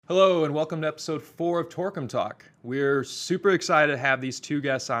Hello and welcome to episode 4 of Torcum Talk. We're super excited to have these two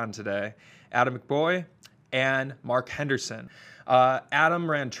guests on today, Adam McBoy and Mark Henderson.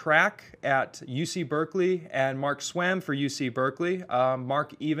 Adam ran track at UC Berkeley and Mark swam for UC Berkeley.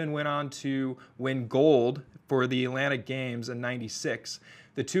 Mark even went on to win gold for the Atlantic Games in '96.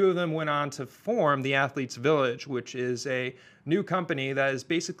 The two of them went on to form the Athletes Village, which is a new company that is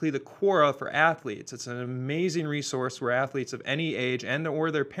basically the Quora for athletes. It's an amazing resource where athletes of any age and or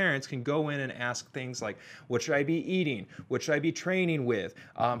their parents can go in and ask things like, what should I be eating? What should I be training with?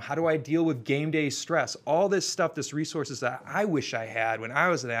 How do I deal with game day stress? All this stuff, this resources that I wish I had when I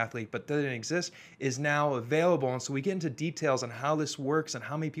was an athlete but didn't exist, is now available. And so we get into details on how this works and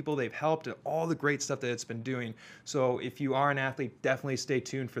how many people they've helped and all the great stuff that it's been doing. So if you are an athlete, definitely stay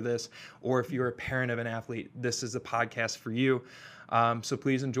tuned for this. Or if you're a parent of an athlete, this is a podcast for you. So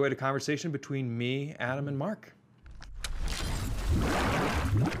please enjoy the conversation between me, Adam, and Mark.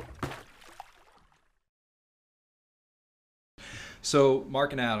 So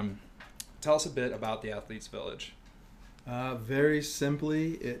Mark and Adam, tell us a bit about the Athletes Village. Very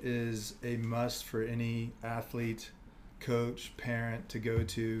simply, it is a must for any athlete, coach, parent to go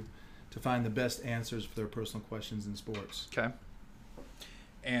to find the best answers for their personal questions in sports. Okay.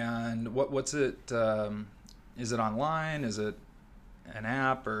 And what's it? Is it online? Is it an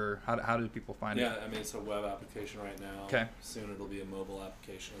app, or how do people find it? Yeah, I mean, it's a web application right now. Okay. Soon it'll be a mobile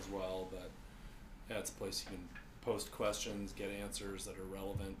application as well, but yeah, it's a place you can post questions, get answers that are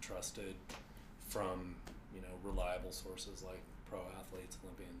relevant, trusted from, reliable sources like pro athletes,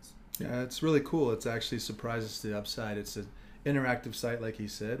 Olympians. Yeah, it's really cool. It's actually surprises to the upside. It's an interactive site, like he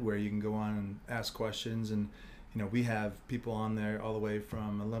said, where you can go on and ask questions, and we have people on there all the way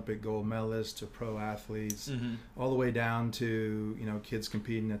from Olympic gold medalists to pro athletes, all the way down to, kids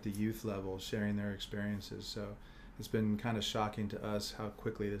competing at the youth level, sharing their experiences. So it's been kind of shocking to us how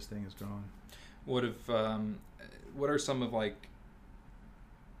quickly this thing is growing. What are some of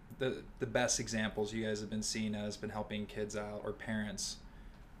the best examples you guys have been seeing as been helping kids out or parents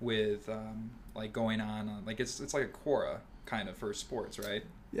with going on it's like a Quora kind of for sports, right?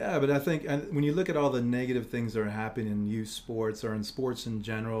 Yeah, but I think when you look at all the negative things that are happening in youth sports or in sports in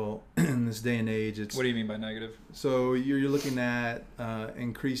general in this day and age, it's... What do you mean by negative? So you're looking at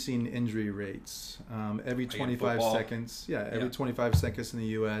increasing injury rates. Every 25 seconds, every 25 seconds in the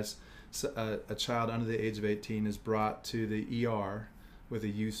U.S., a child under the age of 18 is brought to the ER with a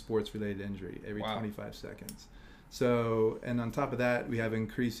youth sports-related injury every 25 seconds. So, and on top of that, we have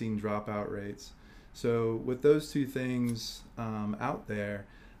increasing dropout rates. So with those two things out there,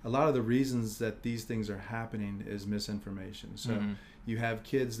 a lot of the reasons that these things are happening is misinformation. So you have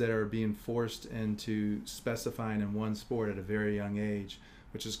kids that are being forced into specifying in one sport at a very young age,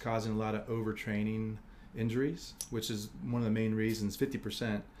 which is causing a lot of overtraining injuries, which is one of the main reasons,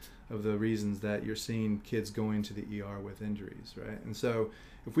 50% of the reasons that you're seeing kids going to the ER with injuries, right? And so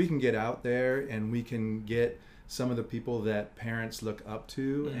if we can get out there and we can get some of the people that parents look up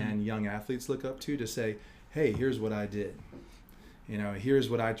to and young athletes look up to say, hey, here's what I did. Here's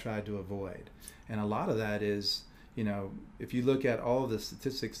what I tried to avoid. And a lot of that is, if you look at all of the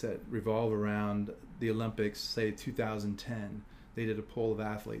statistics that revolve around the Olympics, say 2010, they did a poll of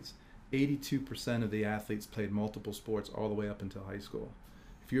athletes. 82% of the athletes played multiple sports all the way up until high school.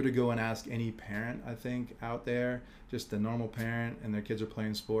 If you were to go and ask any parent, I think, out there, just a normal parent, and their kids are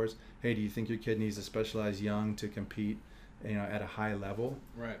playing sports, hey, do you think your kid needs to specialize young to compete, at a high level?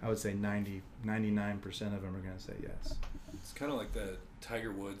 Right. I would say 99% of them are going to say yes. It's kind of like the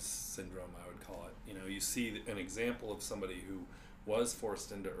Tiger Woods syndrome, I would call it. You see an example of somebody who was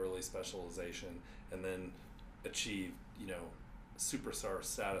forced into early specialization and then achieved, superstar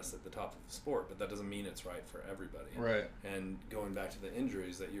status at the top of the sport, but that doesn't mean it's right for everybody. Right. And going back to the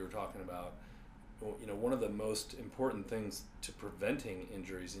injuries that you were talking about, one of the most important things to preventing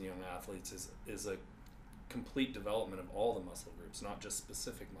injuries in young athletes is a complete development of all the muscle groups, not just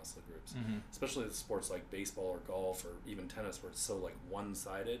specific muscle groups. Especially with sports like baseball or golf or even tennis, where it's so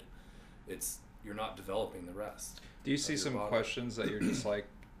one-sided, you're not developing the rest. Do you see some questions that you're just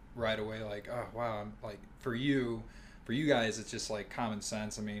right away oh wow, I'm for you guys it's just common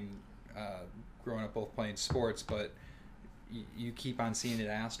sense? I mean, growing up both playing sports, but you keep on seeing it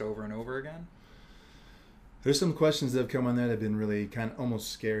asked over and over again? There's some questions that have come on there that have been really kind of almost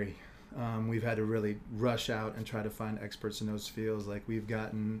scary. We've had to really rush out and try to find experts in those fields. We've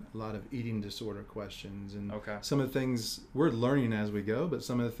gotten a lot of eating disorder questions, and some of the things we're learning as we go, but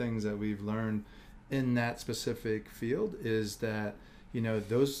some of the things that we've learned in that specific field is that,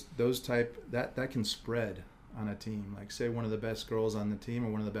 those type that can spread on a team. Say one of the best girls on the team or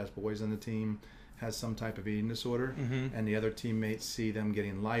one of the best boys on the team has some type of eating disorder, and the other teammates see them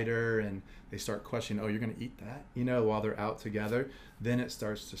getting lighter, and they start questioning, oh, you're going to eat that, while they're out together, then it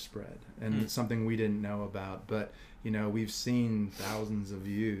starts to spread. And it's something we didn't know about. But, we've seen thousands of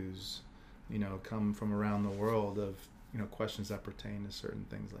views, come from around the world of, questions that pertain to certain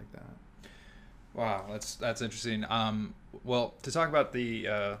things like that. Wow, that's interesting. Well, to talk about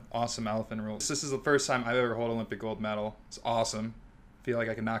the awesome elephant rule, this is the first time I've ever held Olympic gold medal. It's awesome. Feel like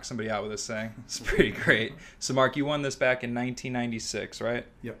I can knock somebody out with this thing. It's pretty great. So, Mark, you won this back in 1996, right?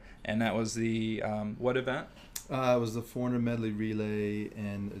 Yep. And that was the what event? It was the 400 medley relay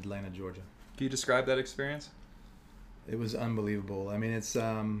in Atlanta, Georgia. Can you describe that experience? It was unbelievable. I mean, it's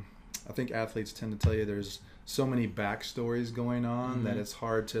I think athletes tend to tell you there's so many backstories going on that it's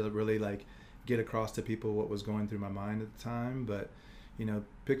hard to really get across to people what was going through my mind at the time. But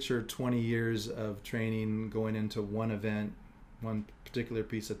picture 20 years of training going into one event, one particular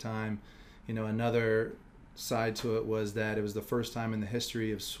piece of time. Another side to it was that it was the first time in the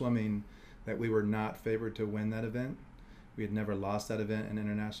history of swimming that we were not favored to win that event. We had never lost that event in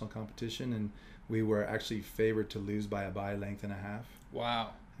international competition, and we were actually favored to lose by a length and a half.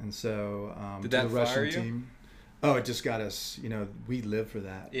 Wow. And so did to that the Russian fire you? team, oh, it just got us, we live for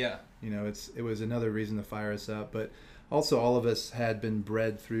that. Yeah. It was another reason to fire us up. But also all of us had been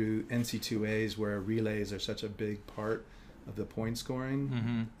bred through NC2As where relays are such a big part of the point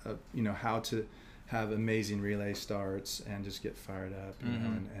scoring, how to have amazing relay starts and just get fired up,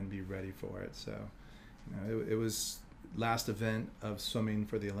 and be ready for it. So, it was last event of swimming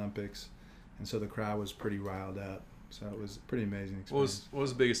for the Olympics, and so the crowd was pretty riled up. So it was a pretty amazing experience. What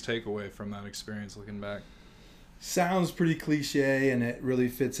was the biggest takeaway from that experience looking back? Sounds pretty cliche, and it really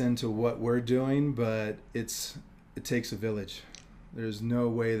fits into what we're doing, but it takes a village. There's no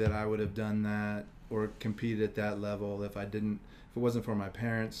way that I would have done that or competed at that level if it wasn't for my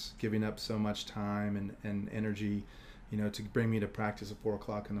parents giving up so much time and energy, to bring me to practice at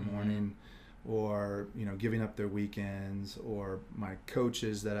 4:00 in the morning, or, giving up their weekends, or my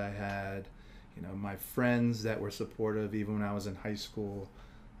coaches that I had, my friends that were supportive even when I was in high school,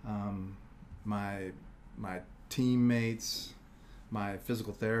 my teammates, my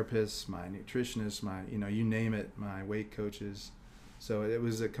physical therapists, my nutritionists, my, you name it, my weight coaches. So it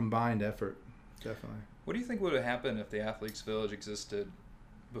was a combined effort, definitely. What do you think would have happened if the Athletes Village existed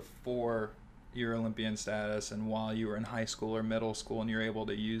before your Olympian status and while you were in high school or middle school and you're able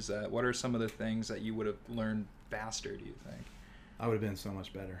to use that? What are some of the things that you would have learned faster, do you think? I would have been so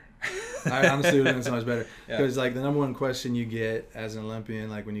much better. I honestly would have been so much better. Because the number one question you get as an Olympian,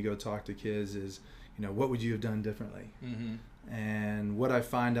 when you go talk to kids is, what would you have done differently? And what I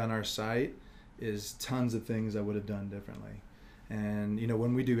find on our site is tons of things I would have done differently. And,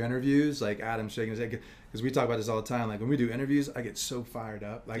 when we do interviews, like Adam's shaking his head, because we talk about this all the time, when we do interviews, I get so fired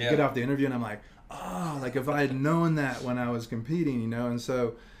up. I get off the interview and I'm like, oh, if I had known that when I was competing, and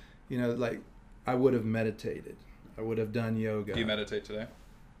so, I would have meditated. I would have done yoga. Do you meditate today?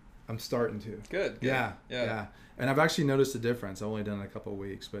 I'm starting to. Good. Yeah. And I've actually noticed a difference. I've only done it a couple of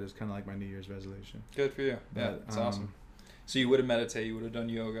weeks, but it's kind of like my New Year's resolution. Good for you. Yeah, it's awesome. So you would have meditated, you would have done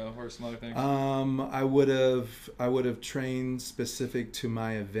yoga or some other things? I would have trained specific to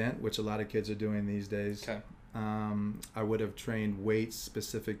my event, which a lot of kids are doing these days. Okay. I would have trained weights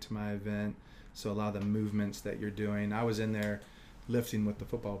specific to my event. So a lot of the movements that you're doing, I was in there lifting with the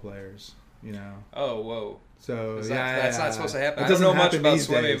football players, Oh, whoa. So that's not supposed to happen. I don't know much about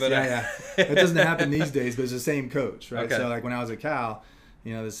swimming, but it doesn't happen these days. But it's the same coach, right? Okay. So when I was at Cal,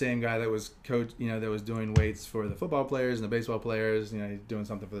 the same guy that was coach, that was doing weights for the football players and the baseball players, he's doing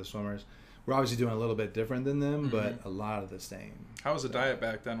something for the swimmers. We're obviously doing a little bit different than them, but a lot of the same. How was the diet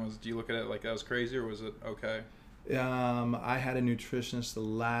back then? Do you look at it like that was crazy, or was it okay? I had a nutritionist the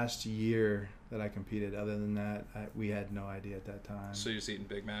last year that I competed. Other than that, we had no idea at that time. So you're just eating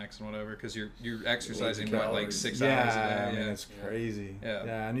Big Macs and whatever, because you're exercising calories. 6 hours a day. I mean, it's crazy.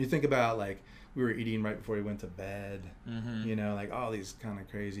 Yeah. And you think about we were eating right before we went to bed. All these kind of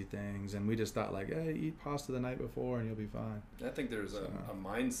crazy things, and we just thought hey, eat pasta the night before and you'll be fine. I think there's a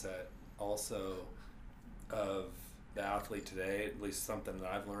mindset also of the athlete today, at least something that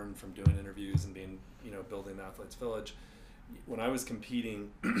I've learned from doing interviews and being, building the Athletes Village. When I was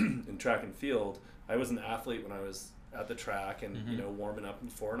competing in track and field, I was an athlete when I was at the track and, warming up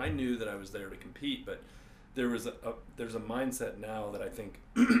before, and I knew that I was there to compete, but there's a mindset now that I think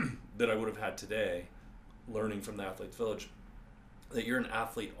that I would have had today, learning from the Athletes Village, that you're an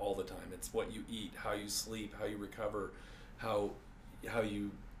athlete all the time. It's what you eat, how you sleep, how you recover, how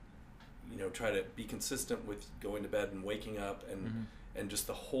you try to be consistent with going to bed and waking up, and just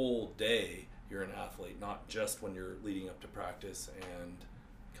the whole day you're an athlete, not just when you're leading up to practice and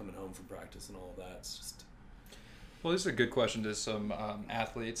coming home from practice and all of that. It's just. Well, this is a good question to some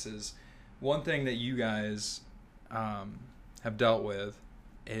athletes. Is one thing that you guys have dealt with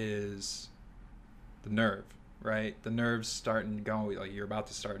is the nerve, right? The nerves starting to go, like you're about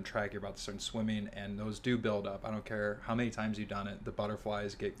to start in track, you're about to start in swimming, and those do build up. I don't care how many times you've done it, the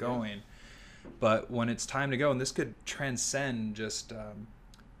butterflies get going. Yeah. But when it's time to go, and this could transcend just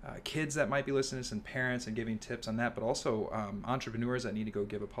kids that might be listening to this and parents and giving tips on that, but also entrepreneurs that need to go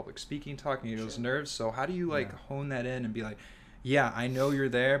give a public speaking talk and get those nerves. So how do you hone that in and be like, yeah, I know you're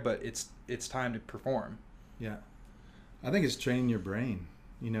there, but it's time to perform? Yeah. I think it's training your brain,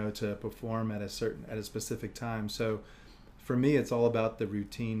 to perform at a specific time. So for me, it's all about the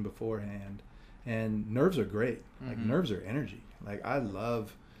routine beforehand. And nerves are great. Like nerves are energy. Like I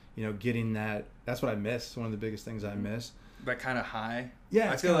love, getting that. That's what I miss. One of the biggest things I miss. That kind of high.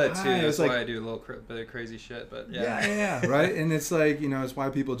 Yeah, I feel that too. That's why I do a little bit of crazy shit. But yeah, right. And it's like, it's why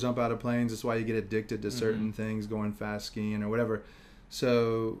people jump out of planes. It's why you get addicted to certain things, going fast skiing or whatever.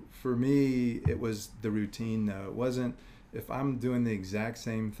 So for me, it was the routine though. It wasn't, if I'm doing the exact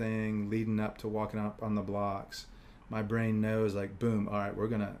same thing leading up to walking up on the blocks, my brain knows like, boom, all right, we're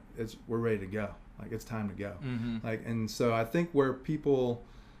ready to go. Like it's time to go. Like, and so I think where people,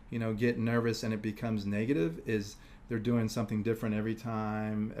 get nervous and it becomes negative is they're doing something different every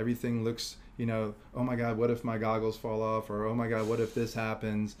time. Everything looks, oh my God, what if my goggles fall off? Or, oh my God, what if this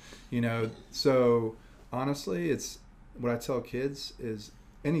happens? So honestly, it's what I tell kids is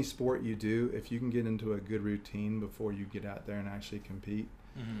any sport you do, if you can get into a good routine before you get out there and actually compete,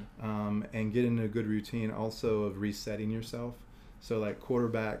 and get into a good routine also of resetting yourself. So like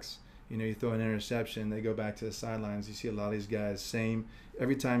quarterbacks, you throw an interception, they go back to the sidelines. You see a lot of these guys,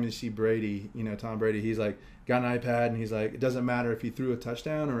 every time you see Brady, Tom Brady, he's like, got an iPad and he's like, it doesn't matter if he threw a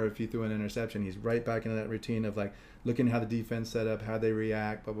touchdown or if he threw an interception. He's right back into that routine of like looking how the defense set up, how they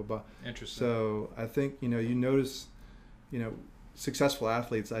react, blah, blah, blah. Interesting. So I think, you notice, successful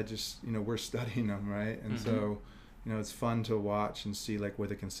athletes, we're studying them, right? And so, it's fun to watch and see like where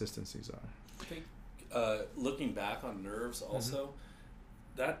the consistencies are. I think looking back on nerves also,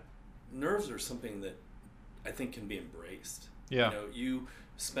 that nerves are something that I think can be embraced. Yeah. You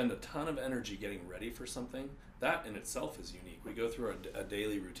spend a ton of energy getting ready for something. That in itself is unique. We go through a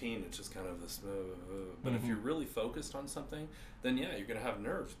daily routine. It's just kind of this, but if you're really focused on something, then yeah, you're going to have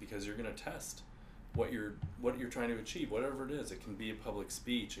nerves because you're going to test what you're trying to achieve, whatever it is. It can be a public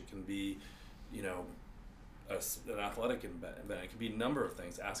speech. It can be, an athletic event. It can be a number of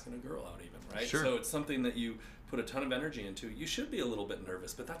things. Asking a girl out, even, right? Sure. So it's something that you put a ton of energy into. You should be a little bit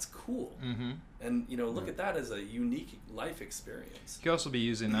nervous, but that's cool. And look at that as a unique life experience. You could also be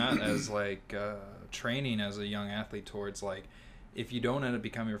using that as like training as a young athlete towards like, if you don't end up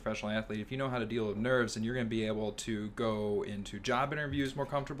becoming a professional athlete, if you know how to deal with nerves, then you're going to be able to go into job interviews more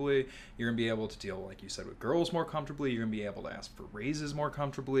comfortably. You're going to be able to deal, like you said, with girls more comfortably. You're going to be able to ask for raises more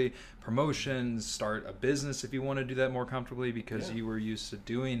comfortably, promotions, start a business if you want to do that more comfortably because you were used to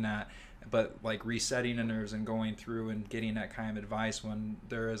doing that. But like resetting the nerves and going through and getting that kind of advice when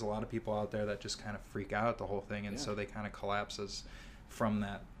there is a lot of people out there that just kind of freak out at the whole thing, and so they kind of collapses from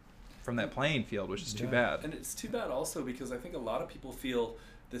that playing field, which is too bad. And it's too bad also because I think a lot of people feel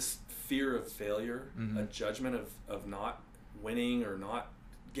this fear of failure, a judgment of not winning or not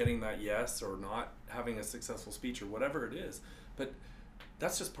getting that yes or not having a successful speech or whatever it is. But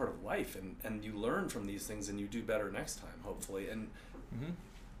that's just part of life, and you learn from these things and you do better next time, hopefully. And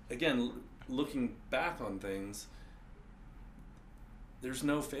again, looking back on things, there's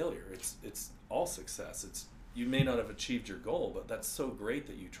no failure. It's all success. You may not have achieved your goal, but that's so great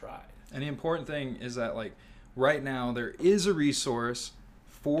that you tried. And the important thing is that like right now there is a resource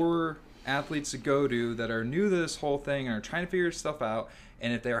for athletes to go to that are new to this whole thing and are trying to figure stuff out.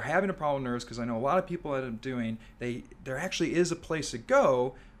 And if they're having a problem with nerves, because I know a lot of people that I'm doing, there actually is a place to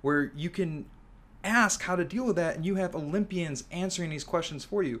go where you can ask how to deal with that, and you have Olympians answering these questions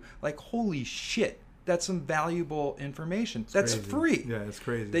for you. Like, holy shit. That's some valuable information. That's free. Yeah, it's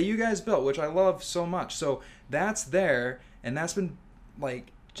crazy. That you guys built, which I love so much. So that's there, and that's been like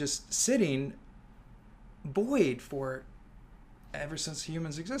just sitting void for ever since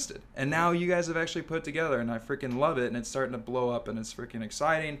humans existed. And now you guys have actually put it together, and I freaking love it, and it's starting to blow up, and it's freaking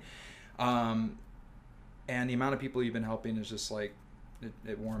exciting. And the amount of people you've been helping is just like,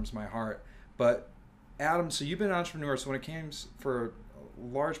 it warms my heart. But Adam, so you've been an entrepreneur, so when it came for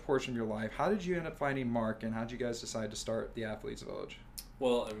large portion of your life, how did you end up finding Mark, and how did you guys decide to start the Athletes Village?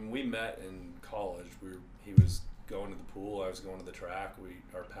 Well, I mean, we met in college. He was going to the pool, I was going to the track.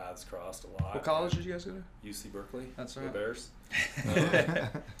 Our paths crossed a lot. What college did you guys go to? UC Berkeley. That's the right. Bears.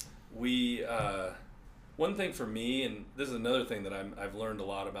 We One thing for me, and this is another thing that I've learned a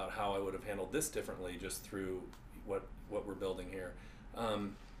lot about how I would have handled this differently just through what we're building here.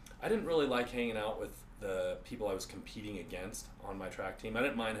 I didn't really like hanging out with the people I was competing against on my track team. I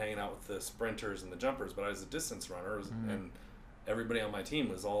didn't mind hanging out with the sprinters and the jumpers, but I was a distance runner, and everybody on my team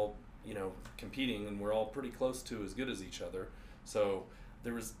was all, competing, and we're all pretty close to as good as each other. So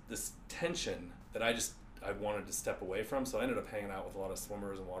there was this tension that I wanted to step away from. So I ended up hanging out with a lot of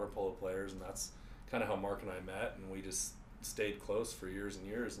swimmers and water polo players, and that's kind of how Mark and I met, and we just stayed close for years and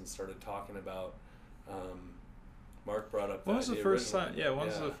years and started talking about. Mark brought up. When was the first time? Yeah, when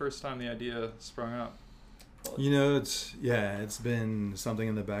was the first time the idea sprung up? It's been something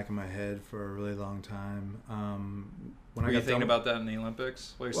in the back of my head for a really long time. When were you thinking about that in the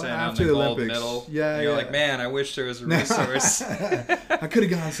Olympics? What you're saying after on the the gold Olympics, medal? you're like, man, I wish there was a resource. I could have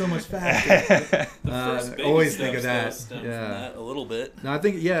gone so much faster. Always think of that. From that a little bit. No, I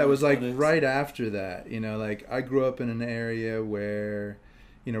think it was like right after that. Like I grew up in an area where,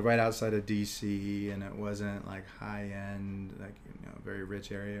 right outside of DC, and it wasn't like high end, like very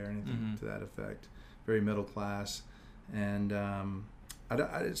rich area or anything to that effect. Very middle class, and I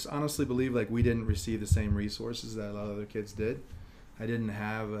just honestly believe like we didn't receive the same resources that a lot of other kids did. I didn't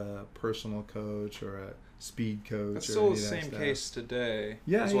have a personal coach or a speed coach. That's or still any the of that same stuff. case today.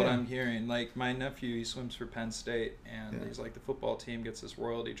 Yeah, what I'm hearing. Like my nephew, he swims for Penn State, and he's like the football team gets this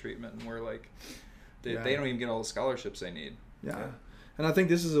royalty treatment, and we're like, they don't even get all the scholarships they need. Yeah. And I think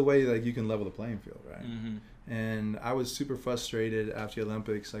this is a way like you can level the playing field, right? Mm-hmm. And I was super frustrated after the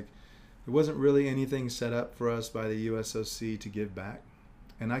Olympics. Like, there wasn't really anything set up for us by the USOC to give back.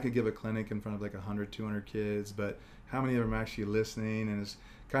 And I could give a clinic in front of like 100, 200 kids, but how many of them are actually listening? And it's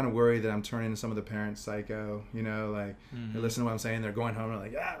kind of worried that I'm turning some of the parents psycho, like they're listening to what I'm saying. They're going home and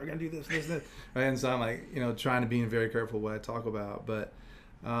like, we're going to do this, right? And so I'm like, trying to be very careful what I talk about. But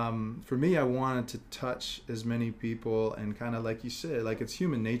for me, I wanted to touch as many people, and kind of like you said, like it's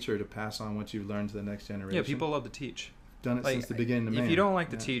human nature to pass on what you've learned to the next generation. Yeah, people love to teach. Done it since the beginning of man. If you don't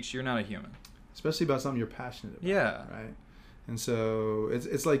like to teach, you're not a human. Especially about something you're passionate about. Yeah. Right? And so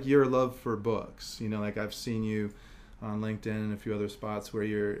it's like your love for books. Like I've seen you on LinkedIn and a few other spots where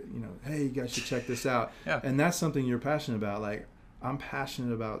you're, hey, you guys should check this out. Yeah. And that's something you're passionate about. Like I'm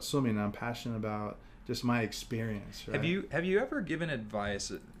passionate about swimming. I'm passionate about just my experience. Right? Have you ever given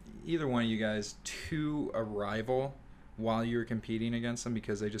advice, either one of you guys, to a rival while you were competing against them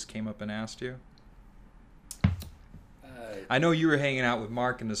because they just came up and asked you? I know you were hanging out with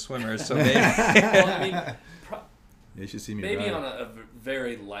Mark and the swimmers, so maybe. Well, I mean, you should see me. Maybe ride. on a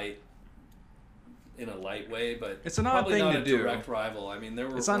very light way, but it's an odd thing to do. Direct rival. I mean,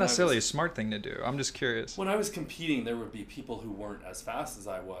 It's not necessarily a smart thing to do. I'm just curious. When I was competing, there would be people who weren't as fast as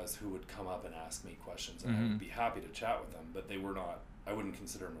I was who would come up and ask me questions, and I would be happy to chat with them. But they were not. I wouldn't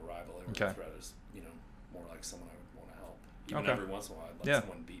consider them a rival. They were a threat as more like someone I would want to help. Even every once in a while, I'd let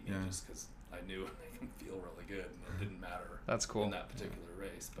someone beat me just because I knew I can feel really good, and it didn't matter. That's cool. In that particular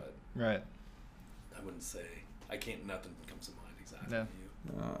race, but right. I wouldn't say nothing comes to mind exactly. Yeah.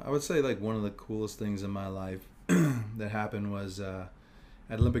 I would say like one of the coolest things in my life that happened was at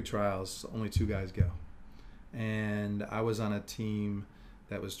Olympic trials, only 2 guys go. And I was on a team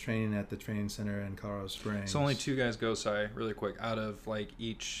that was training at the training center in Colorado Springs. So only 2 guys go, sorry, really quick, out of like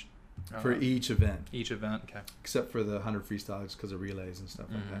each... for each event. Each event, okay. Except for the 100 freestyles because of relays and stuff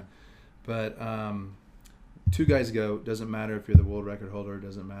like that. But 2 guys go. Doesn't matter if you're the world record holder.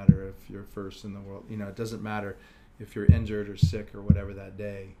 Doesn't matter if you're first in the world. It doesn't matter if you're injured or sick or whatever that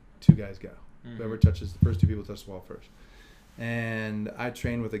day. 2 guys go. Whoever touches, the first 2 people touch the wall first. And I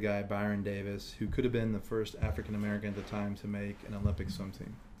trained with a guy, Byron Davis, who could have been the first African American at the time to make an Olympic swim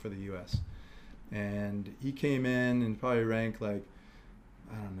team for the U.S. And he came in and probably ranked like,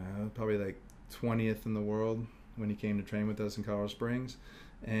 I don't know, probably like 20th in the world when he came to train with us in Colorado Springs.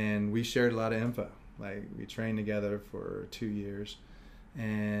 And we shared a lot of info. Like we trained together for 2 years,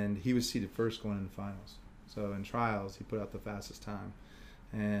 and he was seated first going in finals. So in trials, he put out the fastest time.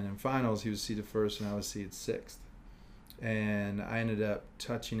 And in finals, he was seated first, and I was seated 6th. And I ended up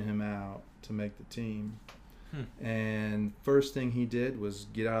touching him out to make the team. And first thing he did was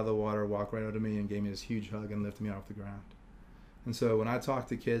get out of the water, walk right over to me, and gave me this huge hug and lifted me off the ground. And so when I talk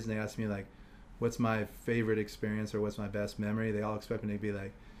to kids and they ask me, like, what's my favorite experience or what's my best memory, they all expect me to be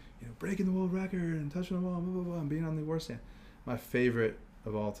like, breaking the world record and touching the wall, blah, blah, blah, and being on the war stand. My favorite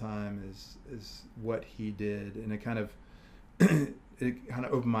of all time is what he did. And it kind of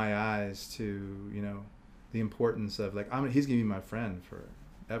opened my eyes to, the importance of, like, he's going to be my friend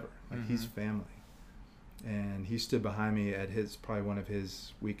forever. Like, he's family. And he stood behind me at probably one of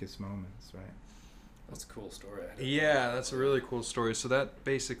his weakest moments, right? That's a cool story. Yeah, that's a really cool story. So that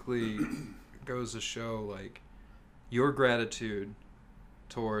basically goes to show like your gratitude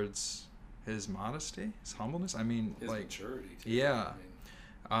towards his modesty, his humbleness. I mean, his like maturity too. yeah.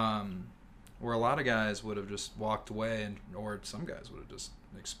 Where a lot of guys would have just walked away, or some guys would have just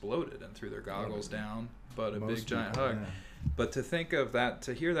exploded and threw their goggles down, but a big giant hug. Yeah. But to think of that,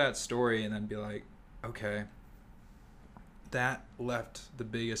 to hear that story and then be like, okay, that left the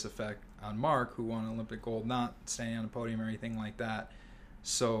biggest effect on Mark, who won Olympic gold, not standing on a podium or anything like that.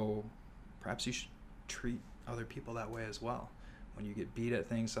 So perhaps you should treat other people that way as well. When you get beat at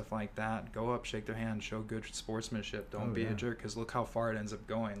things, stuff like that, go up, shake their hand, show good sportsmanship. Don't be a jerk, because look how far it ends up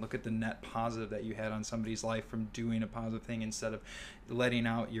going. Look at the net positive that you had on somebody's life from doing a positive thing instead of letting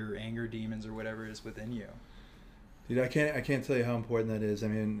out your anger demons or whatever is within you. Dude, I can't tell you how important that is. I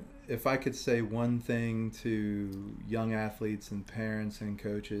mean, if I could say one thing to young athletes and parents and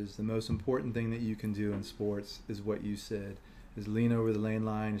coaches, the most important thing that you can do in sports is what you said, is lean over the lane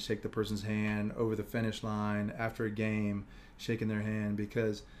line and shake the person's hand over the finish line after a game, shaking their hand,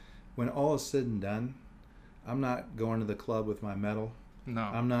 because when all is said and done, I'm not going to the club with my medal. No.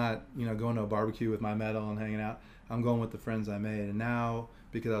 I'm not, going to a barbecue with my medal and hanging out. I'm going with the friends I made. And now,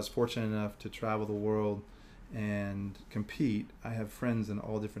 because I was fortunate enough to travel the world and compete, I have friends in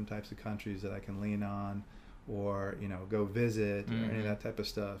all different types of countries that I can lean on or, go visit or any of that type of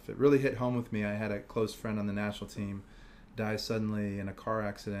stuff. It really hit home with me. I had a close friend on the national team die suddenly in a car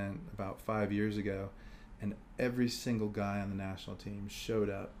accident about 5 years ago. And every single guy on the national team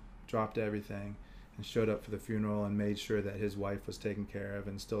showed up, dropped everything, and showed up for the funeral and made sure that his wife was taken care of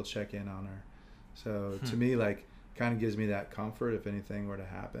and still check in on her. So to me, like, kind of gives me that comfort if anything were to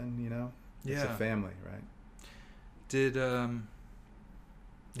happen, It's a family, right? Did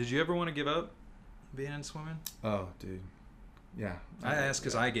you ever want to give up being in swimming? Oh, dude. Yeah. I asked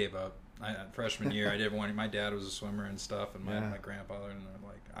because I gave up. Freshman year, I didn't want. My dad was a swimmer and stuff, and my grandfather, and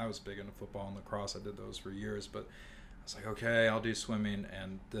I was big into football and lacrosse. I did those for years, but I was like, okay, I'll do swimming.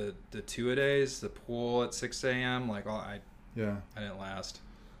 And the 2-a-days, the pool at 6 a.m., I didn't last.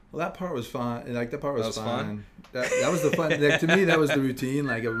 Well, that part was fun. Like, that part was fun. That was the fun. Like, to me, that was the routine.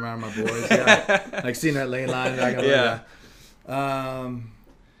 Like, around my boys, like seeing that lane line.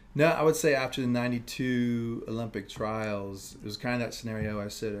 No, I would say after the 92 Olympic trials, it was kind of that scenario I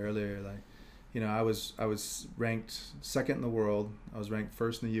said earlier. Like, I was ranked second in the world. I was ranked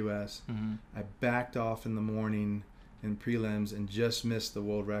first in the U.S. Mm-hmm. I backed off in the morning in prelims and just missed the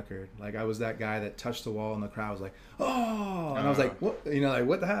world record. Like, I was that guy that touched the wall and the crowd was like, oh! And I was like, what?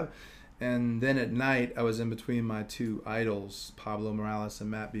 What the heck? And then at night, I was in between my two idols, Pablo Morales and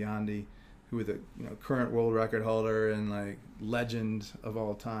Matt Biondi, who were the current world record holder and like legend of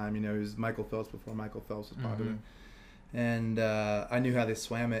all time. He was Michael Phelps before Michael Phelps was popular. Mm-hmm. And I knew how they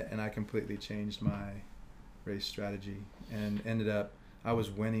swam it, and I completely changed my race strategy and ended up, I was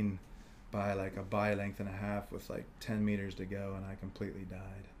winning by like a length and a half with like 10 meters to go, and I completely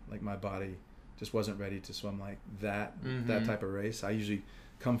died. Like, my body just wasn't ready to swim like that, that type of race. I usually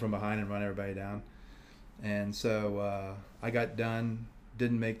come from behind and run everybody down. And so I got done,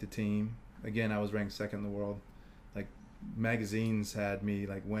 didn't make the team. Again, I was ranked second in the world. Like, magazines had me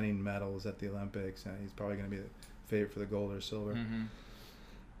like winning medals at the Olympics, and he's probably going to be the favorite for the gold or silver. Mm-hmm.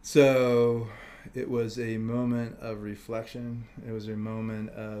 So it was a moment of reflection. It was a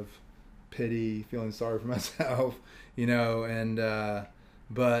moment of pity, feeling sorry for myself, and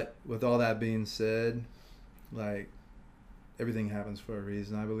but with all that being said, like, everything happens for a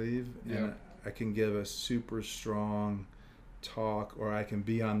reason, I believe. Yep. And I can give a super strong talk, or I can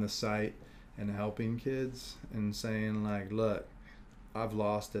be on the site and helping kids and saying, like, look, I've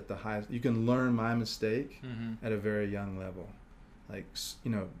lost at the highest. You can learn my mistake at a very young level. Like,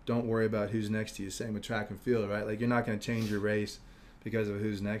 don't worry about who's next to you. Same with track and field, right? Like, you're not going to change your race because of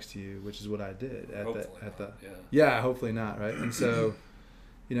who's next to you, which is what I did hopefully not, right? And so,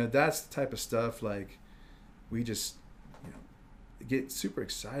 that's the type of stuff, like, we just get super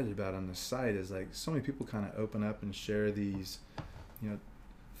excited about on the site, is like so many people kind of open up and share these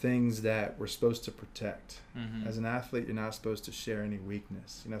things that we're supposed to protect. As an athlete, you're not supposed to share any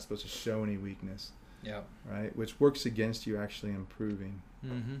weakness. You're not supposed to show any weakness. Yeah. Right? Which works against you actually improving.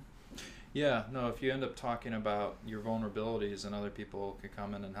 Yeah, no, if you end up talking about your vulnerabilities, and other people can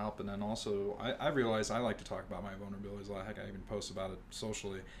come in and help. And then also, I realize I like to talk about my vulnerabilities a lot. Heck, I even post about it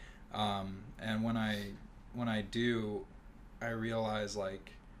socially. And when I do, I realize,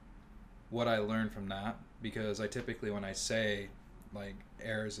 like, what I learned from that, because I typically, when I say, like,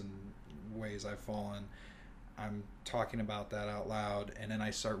 errors and ways I've fallen, I'm talking about that out loud, and then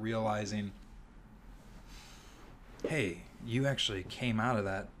I start realizing, hey, you actually came out of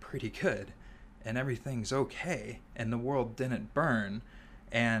that pretty good, and everything's okay, and the world didn't burn,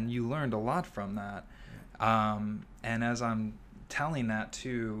 and you learned a lot from that. And as I'm telling that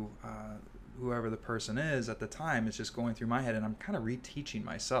to whoever the person is at the time, it's just going through my head, and I'm kind of reteaching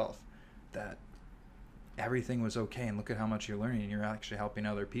myself that everything was okay, and look at how much you're learning, and you're actually helping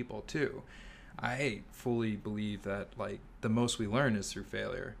other people too. I fully believe that like the most we learn is through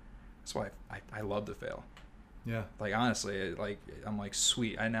failure. That's why I love to fail. Yeah. Like honestly, like I'm like,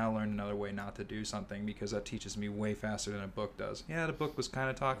 sweet, I now learned another way not to do something, because that teaches me way faster than a book does. Yeah, the book was kind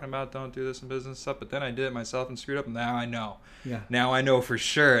of talking about don't do this in business stuff, but then I did it myself and screwed up, and now I know. Yeah. Now I know for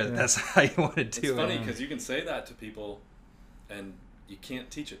sure that that's how you want to do it. It's funny because you can say that to people and you can't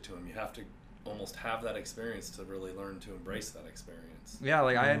teach it to them. You have to almost have that experience to really learn to embrace that experience. Yeah,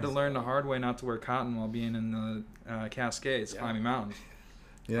 like I had to learn the hard way not to wear cotton while being in the Cascades, climbing mountains.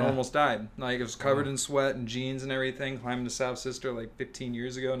 Yeah. I almost died. Like I was covered in sweat and jeans and everything, climbing the South Sister like 15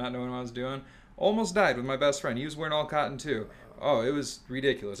 years ago, not knowing what I was doing. Almost died with my best friend. He was wearing all cotton too. Oh, it was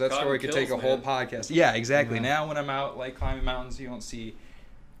ridiculous. That Cotton story could kills, take a whole man. podcast. Yeah, exactly. Yeah. Now when I'm out like climbing mountains, you don't see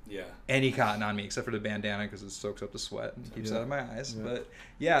Yeah. any cotton on me except for the bandana, because it soaks up the sweat and keeps it out of my eyes.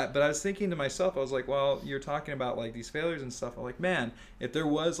 Yeah. But I was thinking to myself, I was like, well, you're talking about like these failures and stuff. I'm like, man, if there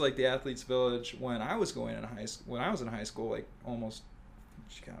was like the Athletes Village when I was going in when I was in high school, like almost,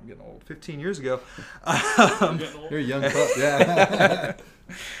 God, I'm getting old, 15 years ago. You're a young pup. Yeah.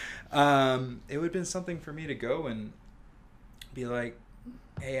 It would have been something for me to go and be like,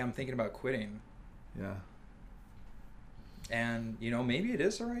 hey, I'm thinking about quitting. Yeah. And, you know, maybe it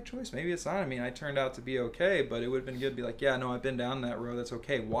is the right choice. Maybe it's not. I mean, I turned out to be okay, but it would have been good to be like, yeah, no, I've been down that road. That's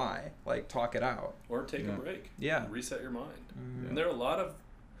okay. Why? Like, talk it out. Or take a break. Yeah. Reset your mind. Mm-hmm. And there are a lot of,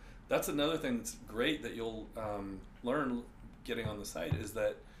 that's another thing that's great that you'll learn getting on the site, is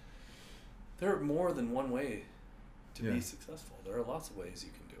that there are more than one way to be successful. There are lots of ways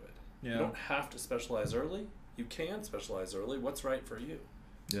you can do it. Yeah. You don't have to specialize early. You can specialize early. What's right for you?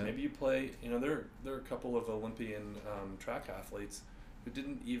 Yeah. Maybe you play, you know, there are a couple of Olympian track athletes who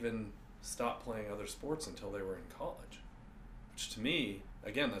didn't even stop playing other sports until they were in college. Which to me,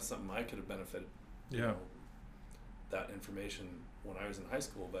 again, that's something I could have benefited, you know, that information when I was in high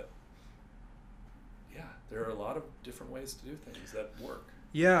school. But yeah, there are a lot of different ways to do things that work.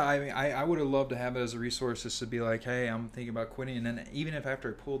 Yeah, I mean, I would have loved to have it as a resource, just to be like, hey, I'm thinking about quitting. And then even if after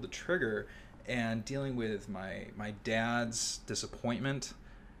I pulled the trigger and dealing with my dad's disappointment,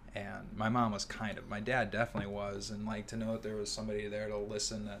 and my mom was my dad definitely was, and like to know that there was somebody there to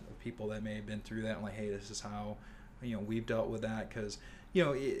listen, that people that may have been through that, and like, hey, this is how, you know, we've dealt with that. Because, you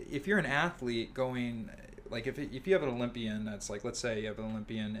know, if you're an athlete going, like if you have an Olympian that's like, let's say you have an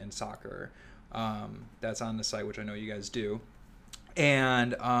Olympian in soccer, that's on the site, which I know you guys do,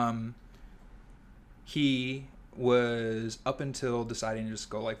 and he was, up until deciding to just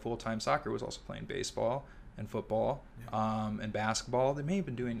go like full-time soccer, was also playing baseball and football and basketball. They may have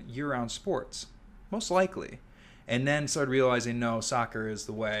been doing year-round sports, most likely, and then started realizing, no, soccer is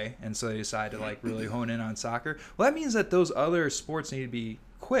the way, and so they decided to like really hone in on soccer. Well, that means that those other sports need to be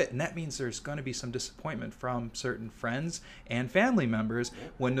quit, and that means there's going to be some disappointment from certain friends and family members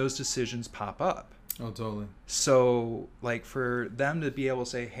when those decisions pop up. Oh, totally. So, like, for them to be able to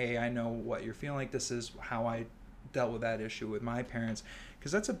say, hey, I know what you're feeling like, this is how I dealt with that issue with my parents,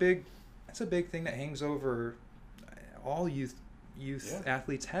 because that's a big thing that hangs over all youth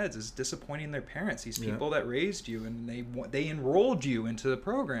athletes' heads, is disappointing their parents, these people that raised you, and they enrolled you into the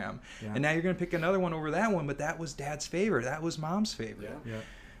program, and now you're going to pick another one over that one, but that was dad's favorite, that was mom's favorite.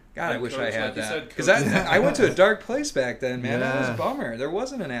 God, I wish I had that, because I went to a dark place back then, man. That was a bummer. There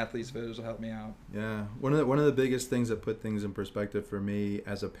wasn't an Athletes Village to help me out. Yeah, one of the biggest things that put things in perspective for me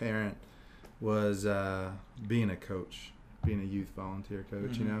as a parent was being a coach, being a youth volunteer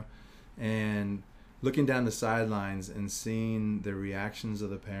coach, you know, and looking down the sidelines and seeing the reactions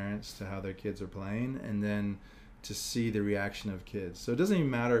of the parents to how their kids are playing, and then to see the reaction of kids. So it doesn't even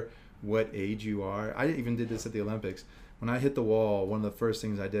matter what age you are. I even did this at the Olympics. When I hit the wall, one of the first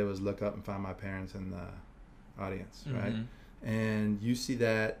things I did was look up and find my parents in the audience, right? And you see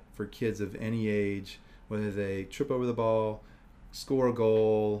that for kids of any age, whether they trip over the ball, score a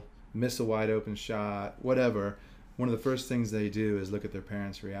goal, miss a wide open shot, whatever, one of the first things they do is look at their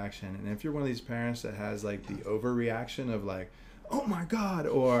parents' reaction. And if you're one of these parents that has like the overreaction of like, oh my God,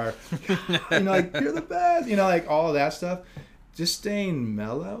 or, you know, like, you're the best, you know, like all of that stuff, just staying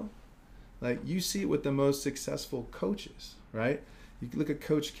mellow. Like, you see it with the most successful coaches, right? You look at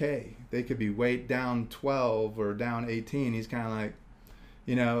Coach K. They could be way down 12 or down 18. He's kind of like,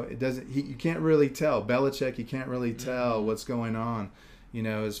 you know, you can't really tell. Belichick, you can't really tell what's going on, you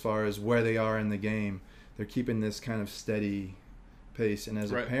know, as far as where they are in the game. They're keeping this kind of steady pace. And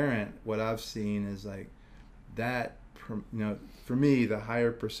as a parent, what I've seen is like that for me, the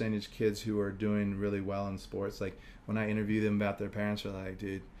higher percentage kids who are doing really well in sports, like when I interview them about their parents, are like,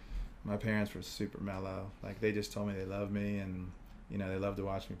 dude, my parents were super mellow. Like they just told me they love me, and they love to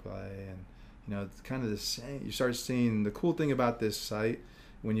watch me play, and it's kind of the same. You start seeing the cool thing about this site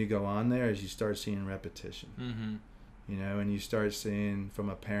when you go on there is you start seeing repetition. Mm-hmm. And you start seeing from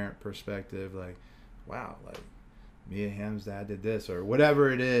a parent perspective, like, wow, like Mia Hamm's dad did this, or whatever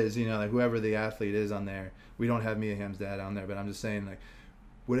it is, like whoever the athlete is on there. We don't have Mia Hamm's dad on there, but I'm just saying, like,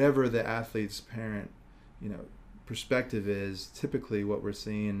 whatever the athlete's parent, perspective is, typically what we're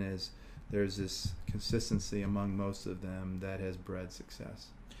seeing is there's this consistency among most of them that has bred success.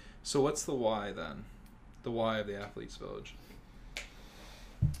 So what's the why then? The why of the Athletes Village?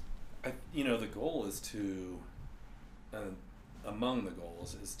 The goal is to, among the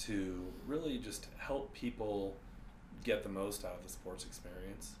goals is to really just help people get the most out of the sports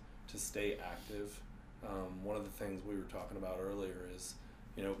experience, to stay active. One of the things we were talking about earlier is,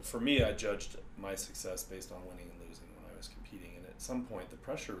 for me, I judged my success based on winning and losing when I was competing, and at some point the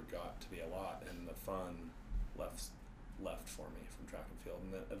pressure got to be a lot, and the fun left for me from track and field.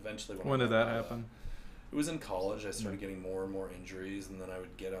 And then eventually, when did that happen? It was in college. I started getting more and more injuries, and then I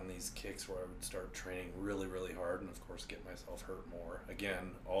would get on these kicks where I would start training really, really hard, and of course get myself hurt more.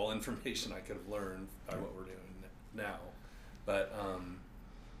 Again, all information I could have learned by what we're doing now. But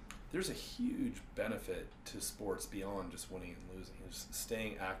there's a huge benefit to sports beyond just winning and losing. Just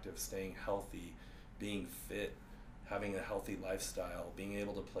staying active, staying healthy, being fit, having a healthy lifestyle, being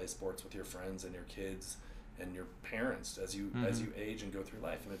able to play sports with your friends and your kids and your parents as you age and go through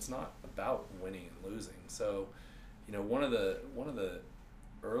life. And it's not about winning and losing. So, one of the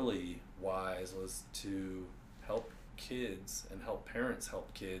early whys was to help kids and help parents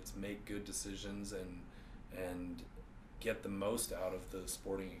help kids make good decisions and get the most out of the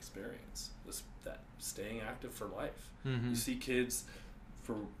sporting experience. That staying active for life. Mm-hmm. You see kids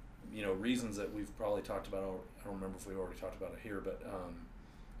for reasons that we've probably talked about. I don't remember if we already talked about it here, but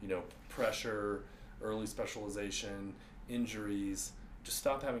pressure, early specialization, injuries, just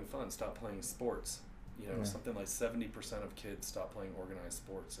stop having fun, stop playing sports. Something like 70% of kids stop playing organized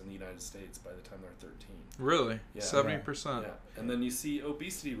sports in the United States by the time they're 13. Really? Yeah. 70%? Yeah. And then you see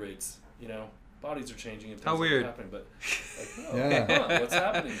obesity rates, bodies are changing and things How weird. are happening, but what's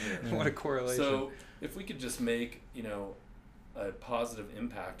happening here? Yeah. What a correlation. So if we could just make, a positive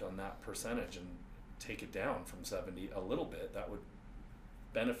impact on that percentage and take it down from 70 a little bit, that would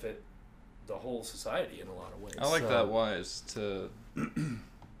benefit the whole society in a lot of ways. I like that why is to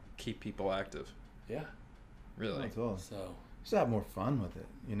keep people active. Yeah. Really. That's all. So Just have more fun with it,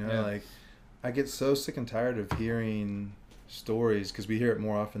 Yeah. Like, I get so sick and tired of hearing stories, because we hear it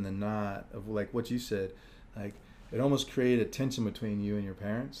more often than not, of like what you said, like it almost created tension between you and your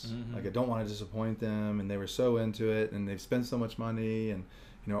parents. Mm-hmm. Like, I don't want to disappoint them, and they were so into it, and they've spent so much money, and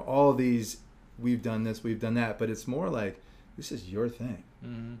all these, we've done this, we've done that, but it's more like, this is your thing.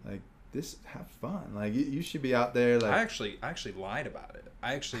 Mm-hmm. Like, this, have fun. Like, you should be out there. Like, I actually lied about it.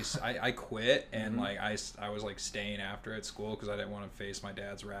 I quit, and like I was like staying after at school because I didn't want to face my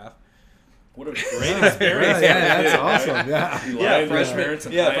dad's wrath. what a great experience. yeah, that's awesome. Yeah. You lied to your parents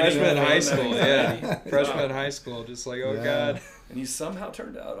and hiding freshman it in high from school. them. Yeah, freshman in high school. Just like, oh Yeah. god. And you somehow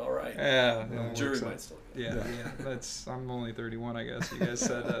turned out all right. Yeah. Jury might still go. Yeah. I'm only 31, I guess. You guys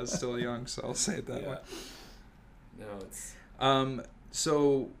said I was still young, so I'll say it that way. No, it's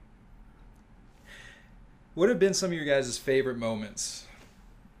So, what have been some of your guys' favorite moments?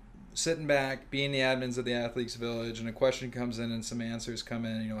 Sitting back, being the admins of the Athletes Village, and a question comes in and some answers come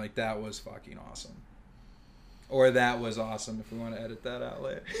in, and you're like, that was fucking awesome. Or that was awesome, if we want to edit that out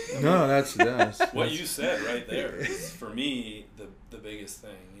later. No, that's what you said right there is, for me, the biggest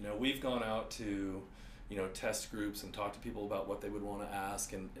thing. We've gone out to, test groups and talked to people about what they would want to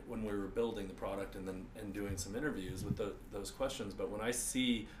ask, and when we were building the product and doing some interviews with those questions. But when I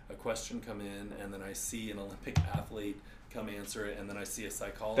see a question come in, and then I see an Olympic athlete come answer it, and then I see a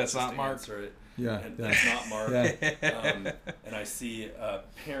psychologist answer it, and that's not Mark. Yeah. And I see a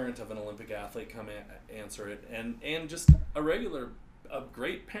parent of an Olympic athlete come answer it, and just a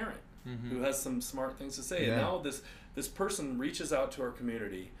great parent who has some smart things to say. Yeah. And now this person reaches out to our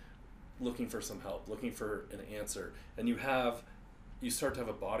community looking for some help, looking for an answer, and you start to have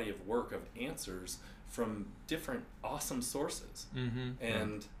a body of work of answers from different awesome sources. Mm-hmm.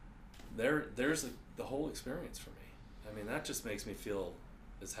 And there's the whole experience for me. I mean, that just makes me feel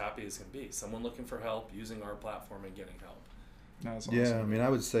as happy as can be. Someone looking for help, using our platform and getting help. That's awesome. Yeah, I mean, I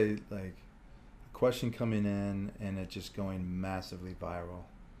would say, like, a question coming in and it just going massively viral.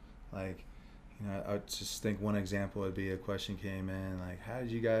 Like, I would just think one example would be a question came in like, how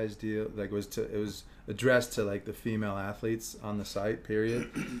did you guys deal, like it was addressed to like the female athletes on the site, period.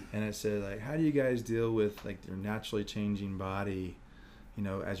 And it said like, how do you guys deal with like your naturally changing body,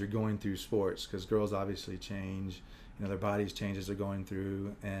 as you're going through sports? Because girls obviously change, their bodies change as they're going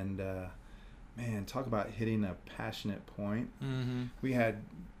through. And man, talk about hitting a passionate point. Mm-hmm. We had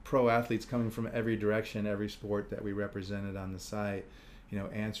pro athletes coming from every direction, every sport that we represented on the site,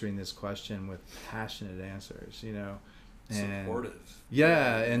 answering this question with passionate answers, and supportive.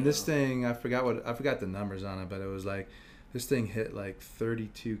 Yeah, and this thing, I forgot the numbers on it, but it was like this thing hit like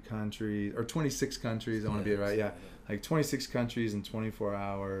 32 countries or 26 countries. I want to be right. Yeah, like 26 countries in 24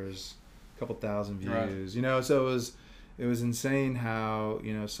 hours, a couple thousand views. Right. So it was insane how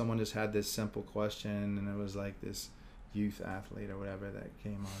someone just had this simple question, and it was like this youth athlete or whatever that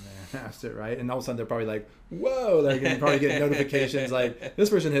came on there and asked it, right? And all of a sudden they're probably like, whoa, they're going to probably get notifications like this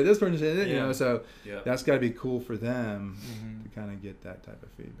person hit it, so that's got to be cool for them to kind of get that type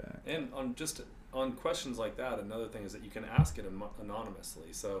of feedback. And on questions like that, another thing is that you can ask it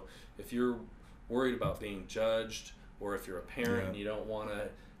anonymously. So if you're worried about being judged, or if you're a parent and you don't want to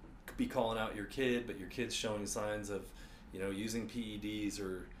be calling out your kid, but your kid's showing signs of using PEDs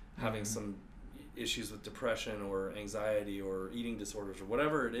or having some issues with depression or anxiety or eating disorders or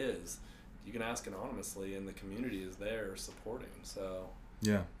whatever it is, you can ask anonymously, and the community is there supporting. So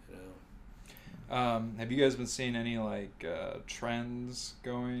have you guys been seeing any like trends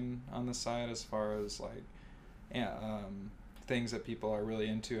going on the side as far as like things that people are really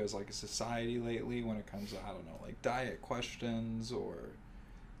into as like a society lately when it comes to, I don't know, like diet questions or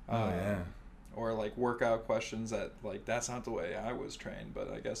or like workout questions that like that's not the way I was trained,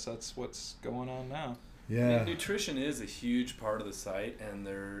 but I guess that's what's going on now. Yeah. Nutrition is a huge part of the site, and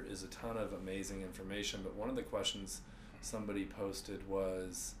there is a ton of amazing information. But one of the questions somebody posted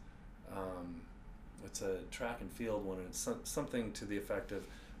was, it's a track and field one, and it's something to the effect of,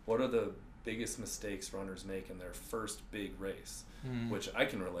 what are the biggest mistakes runners make in their first big race? Which I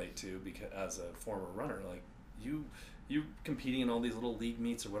can relate to because as a former runner, like you competing in all these little league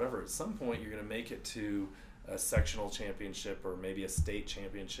meets or whatever, at some point you're going to make it to a sectional championship or maybe a state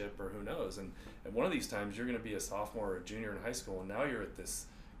championship or who knows. And one of these times you're going to be a sophomore or a junior in high school, and now you're at this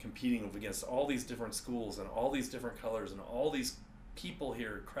competing against all these different schools and all these different colors and all these people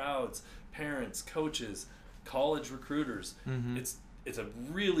here, crowds, parents, coaches, college recruiters. It's a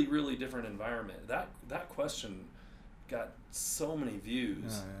really, really different environment. That question got so many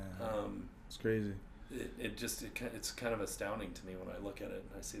views. It's crazy. It's kind of astounding to me when I look at it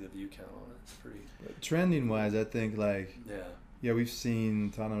and I see the view count on it. It's pretty. But trending wise, I think like we've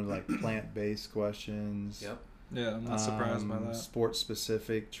seen a ton of like plant-based questions. Yep. Yeah, I'm not surprised by that. Sport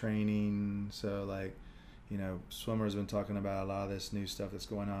specific training. So like, swimmers have been talking about a lot of this new stuff that's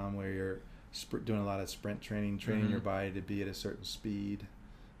going on where you're doing a lot of sprint training your body to be at a certain speed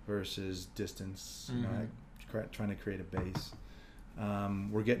versus distance. Like trying to create a base.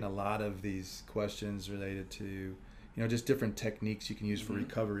 We're getting a lot of these questions related to, just different techniques you can use for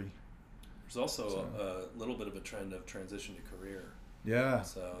recovery. There's also a little bit of a trend of transition to career. Yeah.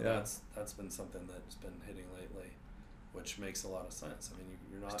 So that's been something that's been hitting lately, which makes a lot of sense. I mean,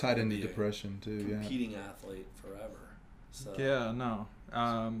 you're not it's tied into depression too. Competing athlete forever. So. Yeah. No.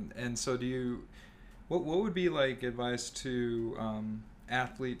 And so what would be like advice to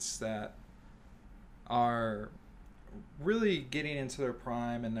athletes that are really getting into their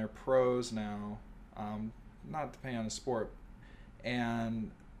prime and they're pros now, not depending on the sport,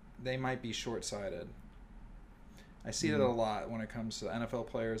 and they might be short-sighted? I see it a lot when it comes to NFL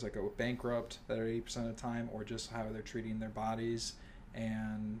players that go bankrupt that are 80% of the time, or just how they're treating their bodies,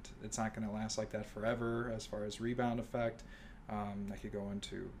 and it's not going to last like that forever as far as rebound effect. That could go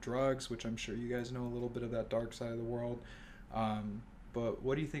into drugs, which I'm sure you guys know a little bit of that dark side of the world. But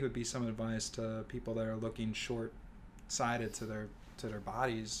what do you think would be some advice to people that are looking short-sighted to their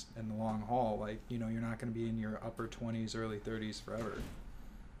bodies in the long haul? Like, you're not going to be in your upper 20s, early 30s forever.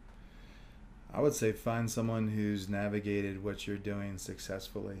 I would say find someone who's navigated what you're doing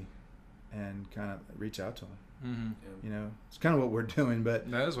successfully and kind of reach out to them. It's kind of what we're doing, but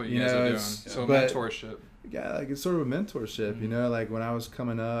that is what you guys are doing. So mentorship. Yeah, like it's sort of a mentorship, like when I was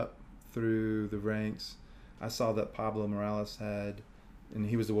coming up through the ranks, I saw that Pablo Morales had, and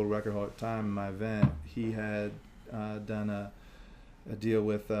he was the world record holder at the time in my event, he had done a deal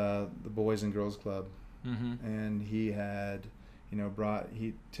with the Boys and Girls Club. And he had,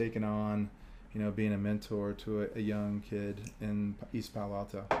 he'd taken on, being a mentor to a young kid in East Palo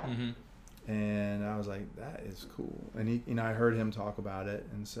Alto. And I was like, that is cool. And he, I heard him talk about it,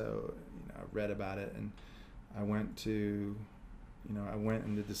 and so I read about it, and I went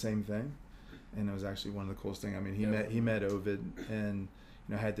and did the same thing. and it was actually one of the coolest things. I mean, he met Ovid, and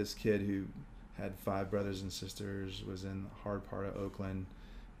had this kid who had 5 brothers and sisters, was in the hard part of Oakland,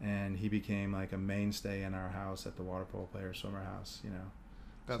 and he became like a mainstay in our house at the water polo player swimmer house.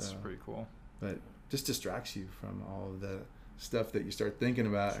 That's pretty cool. But just distracts you from all of the stuff that you start thinking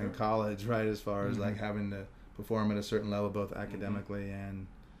about in college, right? As far as like having to perform at a certain level, both academically and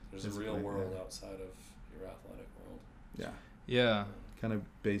there's a real world outside of your athletic world. Yeah. Kind of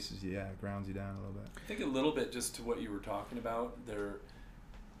grounds you down a little bit. I think a little bit just to what you were talking about there.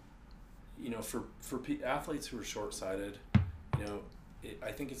 For athletes who are short-sighted,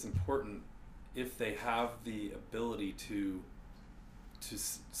 I think it's important if they have the ability to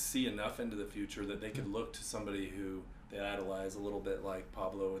see enough into the future that they could look to somebody who they idolize a little bit, like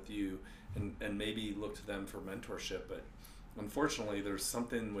Pablo with you, and maybe look to them for mentorship. But unfortunately, there's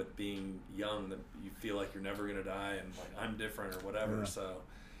something with being young that you feel like you're never going to die, and like I'm different or whatever. Yeah. So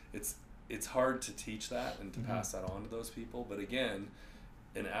it's hard to teach that and to pass that on to those people. But again,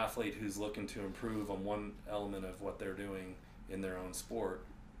 an athlete who's looking to improve on one element of what they're doing in their own sport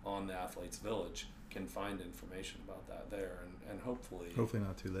on the Athletes Village can find information about that there, and hopefully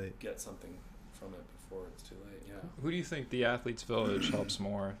not too late, get something from it before it's too late. Yeah. Who do you think the Athletes Village helps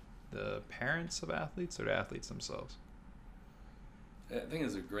more, the parents of athletes or the athletes themselves? I think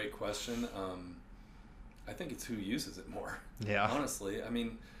it's a great question. I think it's who uses it more. Yeah. Honestly, I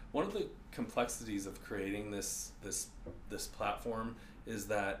mean, one of the complexities of creating this platform is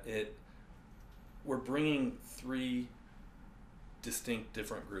that we're bringing 3 distinct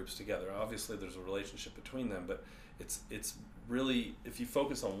different groups together. Obviously there's a relationship between them, but it's really, if you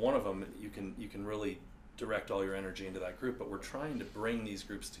focus on one of them, you can really direct all your energy into that group. But we're trying to bring these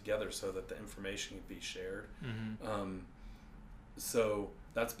groups together so that the information can be shared. So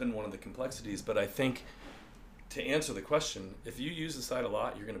that's been one of the complexities. But I think to answer the question, if you use the site a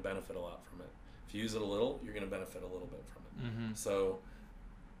lot, you're going to benefit a lot from it. If you use it a little, you're going to benefit a little bit from it. So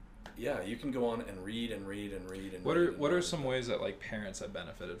yeah, you can go on and read and read and read and what are some ways that like parents have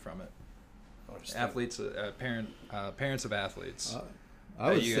benefited from it? Athletes, parents of athletes.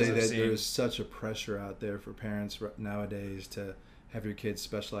 I would say that there's such a pressure out there for parents nowadays to have your kids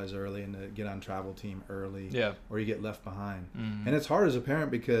specialize early and to get on travel team early, or you get left behind. And it's hard as a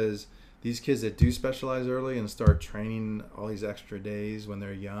parent because these kids that do specialize early and start training all these extra days when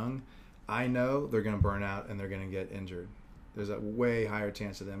they're young, I know they're going to burn out and they're going to get injured. There's a way higher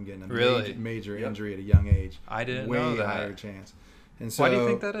chance of them getting a major injury at a young age. I didn't know that. Way higher chance. And so why do you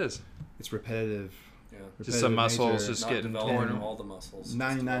think that is? It's repetitive. Yeah. Just some muscles just getting torn. All the muscles.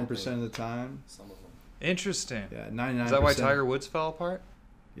 99% of the time. Some of them. Interesting. Yeah, 99%. Is that why Tiger Woods fell apart?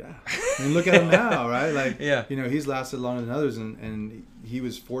 Yeah. I mean, look at him now, right? Like, he's lasted longer than others, and he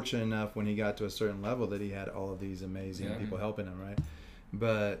was fortunate enough when he got to a certain level that he had all of these amazing people helping him, right?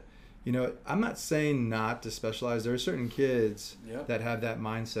 But I'm not saying not to specialize. There are certain kids that have that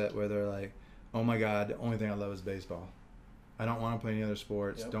mindset where they're like, oh my God, the only thing I love is baseball. I don't want to play any other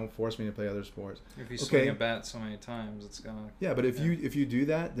sports. Don't force me to play other sports. If you swing a bat so many times, it's gonna. Yeah, but if you do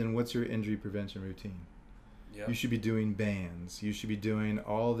that, then what's your injury prevention routine? Yep. You should be doing bands. You should be doing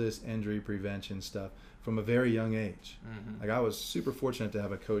all this injury prevention stuff from a very young age. Like I was super fortunate to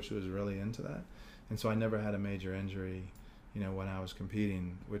have a coach who was really into that, and so I never had a major injury. When I was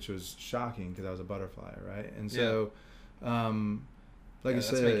competing, which was shocking because I was a butterfly, right? And so, like I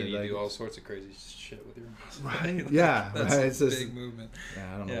said, that's making you do all sorts of crazy shit with your muscles. Right? Yeah, that's right. It's a just big movement.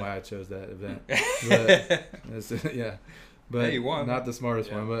 Yeah, I don't know why I chose that event, but but you won. Not the smartest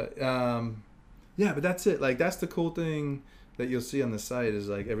one, but but that's it. Like that's the cool thing that you'll see on the site is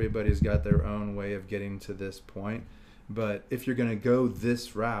like everybody's got their own way of getting to this point. But if you're gonna go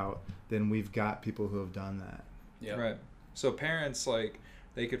this route, then we've got people who have done that. Yeah. Right. So parents, like,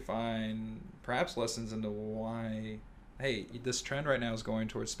 they could find perhaps lessons into why, hey, this trend right now is going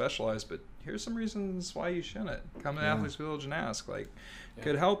towards specialized, but here's some reasons why you shouldn't. Come to Athletes Village and ask. Like,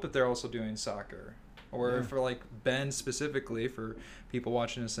 could help if they're also doing soccer. Or for, like, Bend specifically, for people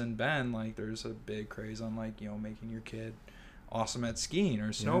watching us in Bend, like, there's a big craze on, like, making your kid awesome at skiing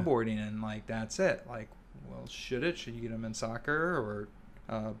or snowboarding, and, like, that's it. Like, well, should you get them in soccer or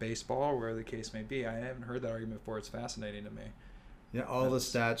baseball, wherever the case may be? I haven't heard that argument before. It's fascinating to me. Yeah, all the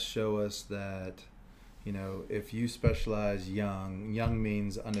stats show us that, if you specialize young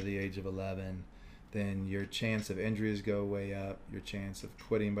means under the age of 11, then your chance of injuries go way up, your chance of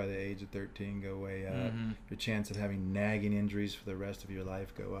quitting by the age of 13 go way up, your chance of having nagging injuries for the rest of your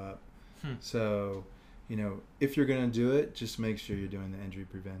life go up. So, if you're going to do it, just make sure you're doing the injury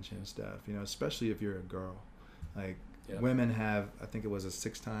prevention stuff, especially if you're a girl. Like, women have, I think it was a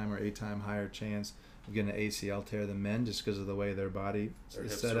 6-time or 8-time higher chance getting an ACL tear than men just because of the way their body Their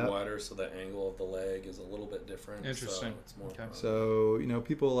is hips set are up. wider, so the angle of the leg is a little bit different. Interesting. So it's more Okay. So,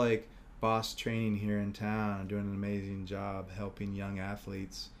 people like Boss Training here in town are doing an amazing job helping young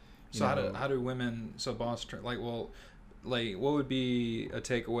athletes. So how do women, what would be a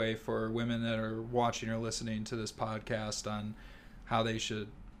takeaway for women that are watching or listening to this podcast on how they should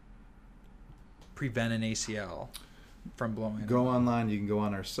prevent an ACL from blowing Go up? online. You can go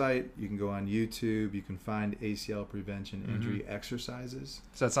on our site. You can go on YouTube. You can find ACL prevention injury exercises.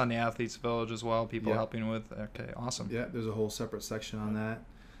 So that's on the Athletes Village as well. People Yep. helping with. Okay, awesome. Yeah, there's a whole separate section on that.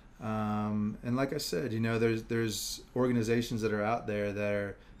 And like I said, there's organizations that are out there that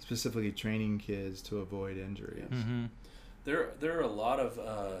are specifically training kids to avoid injuries. Mm-hmm. There are a lot of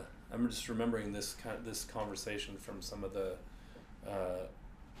I'm just remembering this conversation from some of the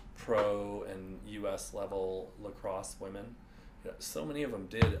pro and U.S. level lacrosse women. So many of them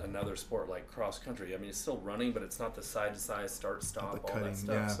did another sport like cross country. I mean, it's still running, but it's not the side to side start stop, all cutting, that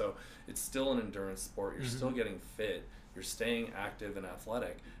stuff. yeah. So it's still an endurance sport. You're still getting fit. You're staying active and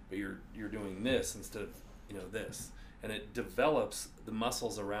athletic, but you're doing this instead of this, and it develops the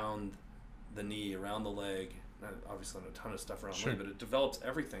muscles around the knee, around the leg. Obviously, a ton of stuff around the leg, but it develops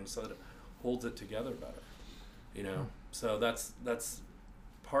everything so that it holds it together better. So that's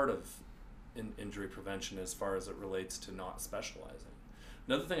part of injury prevention as far as it relates to not specializing.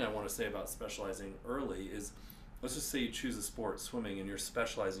 Another thing I want to say about specializing early is, let's just say you choose a sport, swimming, and you're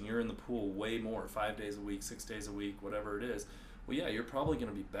specializing. You're in the pool way more, 5 days a week, 6 days a week, whatever it is. Well, yeah, you're probably going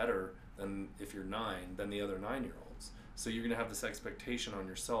to be better than if you're 9 than the other 9-year-olds. So you're going to have this expectation on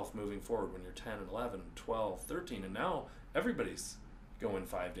yourself moving forward when you're 10 and 11, 12, 13, and now everybody's going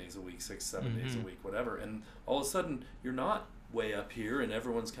 5 days a week, 6, 7 days a week, whatever. And all of a sudden, you're not way up here, and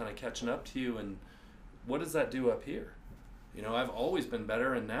everyone's kind of catching up to you. And what does that do up here? I've always been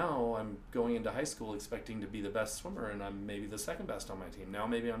better, and now I'm going into high school expecting to be the best swimmer, and I'm maybe the second best on my team. Now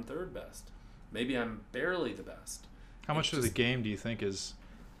maybe I'm third best. Maybe I'm barely the best. How much of the game do you think is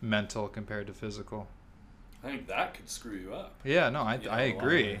mental compared to physical? I think that could screw you up. Yeah, no, I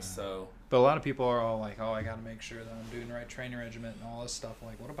agree. So, but a lot of people are all like, oh, I got to make sure that I'm doing the right training regimen and all this stuff.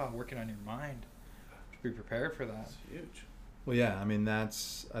 Like, what about working on your mind to be prepared for that? it's huge. Well, yeah, I mean, I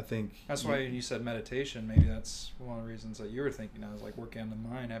think... That's why you said meditation. Maybe that's one of the reasons that you were thinking. I was like, working on the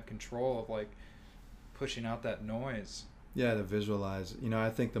mind, have control of, like, pushing out that noise. Yeah, to visualize. I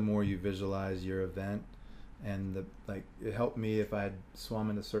think the more you visualize your event, and it helped me if I had swum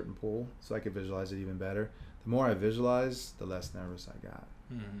in a certain pool, so I could visualize it even better. The more I visualize, the less nervous I got.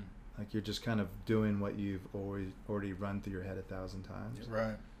 Mm-hmm. Like, you're just kind of doing what you've already run through your head 1,000 times.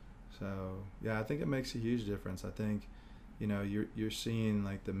 Right. So, yeah, I think it makes a huge difference. I think, you're seeing,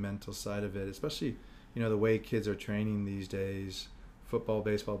 like, the mental side of it, especially, the way kids are training these days, football,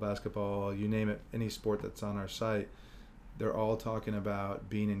 baseball, basketball, you name it, any sport that's on our site, they're all talking about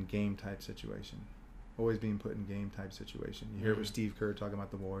being in game-type situation, always being put in game-type situation. You hear it with Steve Kerr talking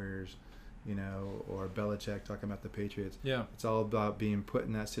about the Warriors, or Belichick talking about the Patriots. Yeah. It's all about being put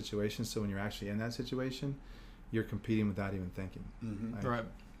in that situation, so when you're actually in that situation, you're competing without even thinking. Mm-hmm. Like, Right.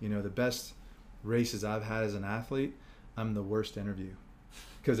 The best races I've had as an athlete, I'm the worst interview.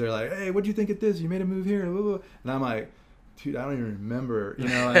 Because they're like, hey, what'd you think of this? You made a move here. Blah, blah. And I'm like, dude, I don't even remember.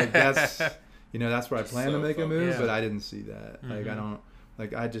 Like, that's where I plan to make a move, but I didn't see that. Like, I don't,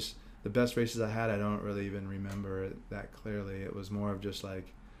 like, the best races I had, I don't really even remember it that clearly. It was more of just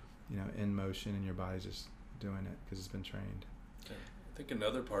like, in motion, and your body's just doing it because it's been trained. Okay. I think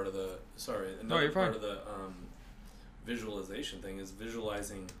another part of the visualization thing is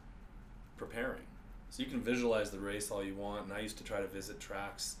visualizing preparing. So you can visualize the race all you want, and I used to try to visit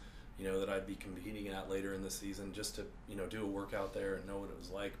tracks, that I'd be competing at later in the season just to, do a workout there and know what it was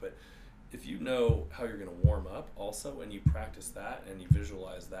like. But if you know how you're going to warm up also, and you practice that and you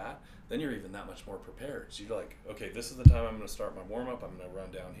visualize that, then you're even that much more prepared. So you're like, okay, this is the time I'm going to start my warm up. I'm going to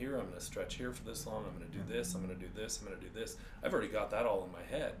run down here. I'm going to stretch here for this long. I'm going to do this. I'm going to do this. I'm going to do this. I've already got that all in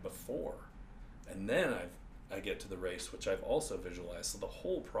my head before. And then I get to the race, which I've also visualized. So the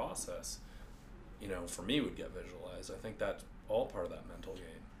whole process, for me would get visualized. I think that's all part of that mental game.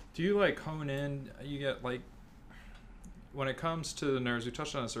 Do you hone in? You get when it comes to the nerves, we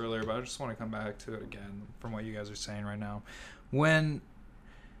touched on this earlier, but I just want to come back to it again from what you guys are saying right now. When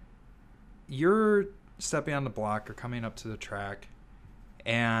you're stepping on the block or coming up to the track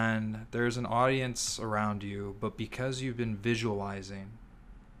and there's an audience around you, but because you've been visualizing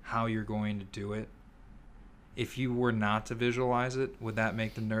how you're going to do it, if you were not to visualize it, would that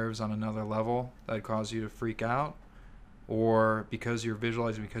make the nerves on another level that'd cause you to freak out? Or because you're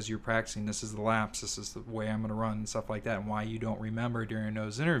visualizing, because you're practicing, this is the laps, this is the way I'm going to run and stuff like that, and why you don't remember during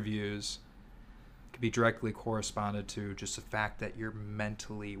those interviews, could be directly corresponded to just the fact that you're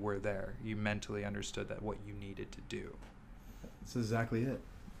mentally were there. You mentally understood that what you needed to do. That's exactly it.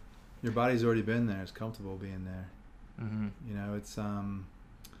 Your body's already been there. It's comfortable being there. Mm-hmm. You know, it's one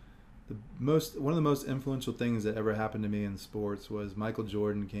of the most influential things that ever happened to me in sports was Michael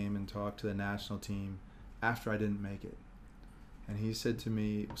Jordan came and talked to the national team after I didn't make it. And he said to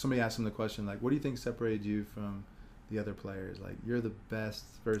me, somebody asked him the question, like, what do you think separated you from the other players? Like, you're the best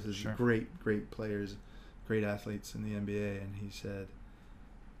versus Sure. great players, great athletes in the NBA. And he said,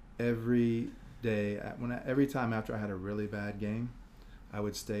 every time after I had a really bad game, I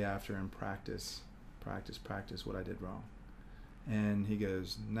would stay after and practice what I did wrong. And he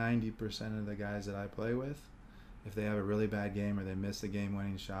goes, 90% of the guys that I play with, if they have a really bad game or they miss the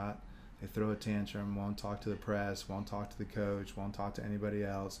game-winning shot, they throw a tantrum, won't talk to the press, won't talk to the coach, won't talk to anybody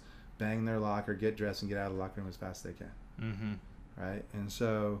else, bang their locker, get dressed, and get out of the locker room as fast as they can. Mm-hmm. Right? And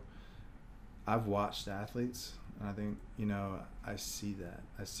so I've watched athletes, and I think, you know, I see that.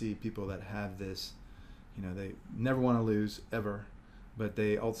 I see people that have this, you know, they never want to lose ever, but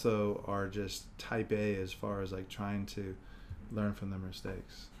they also are just type A as far as like trying to learn from their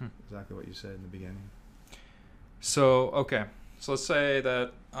mistakes. Exactly what you said in the beginning. So, okay. So let's say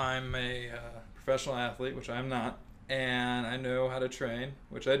that I'm a professional athlete, which I'm not, and I know how to train,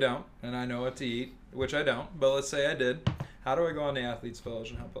 which I don't, and I know what to eat, which I don't, but let's say I did. How do I go on the Athletes Village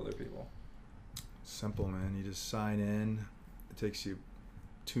and help other people? Simple, man. You just sign in. It takes you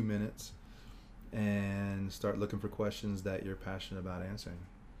 2 minutes and start looking for questions that you're passionate about answering.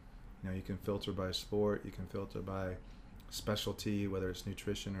 You know, you can filter by sport, you can filter by specialty, whether it's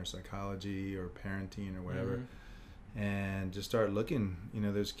nutrition or psychology or parenting or whatever. Mm-hmm. And just start looking. You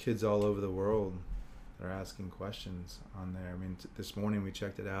know, there's kids all over the world that are asking questions on there. I mean, this morning we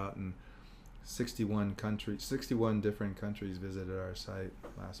checked it out, and 61 different countries visited our site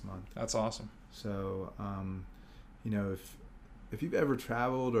last month. That's awesome. So, you know, if you've ever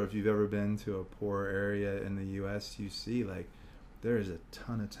traveled or if you've ever been to a poor area in the U.S., you see, like, there is a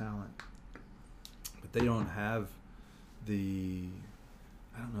ton of talent, but they don't have they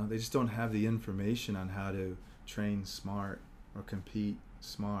just don't have the information on how to train smart or compete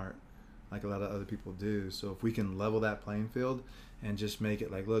smart like a lot of other people do. So if we can level that playing field and just make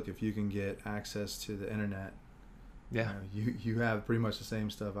it like, look, if you can get access to the internet, Yeah. you have pretty much the same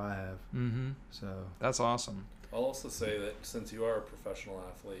stuff I have. Mm-hmm. So That's awesome. I'll also say that since you are a professional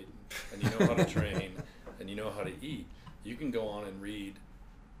athlete and you know how to train and you know how to eat, you can go on and read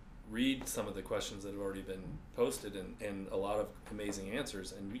some of the questions that have already been posted and a lot of amazing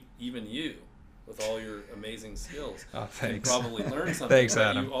answers. And even you, with all your amazing skills, Oh, can thanks. probably learn something. Thanks, But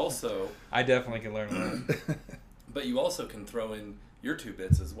Adam. You also, I definitely can learn that. but you also can throw in your 2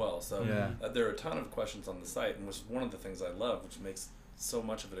 bits as well. So Yeah. there are a ton of questions on the site, and which is one of the things I love, which makes so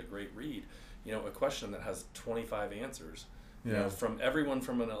much of it a great read. You know, a question that has 25 answers. You know, from everyone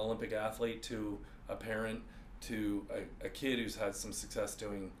from an Olympic athlete to a parent to a kid who's had some success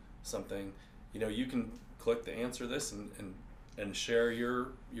doing something. You know, you can click the answer this and share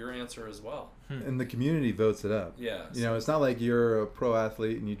your answer as well. And the community votes it up. Yeah. You know, it's not like you're a pro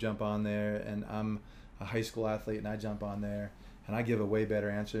athlete and you jump on there, and I'm a high school athlete and I jump on there and I give a way better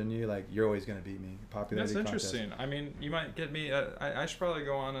answer than you. Like, you're always going to beat me. Popularity That's contest. interesting. I mean, you might get me. I should probably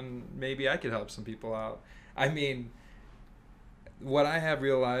go on and maybe I could help some people out. I mean, what I have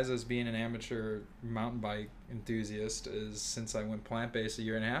realized as being an amateur mountain bike enthusiast is since I went plant-based a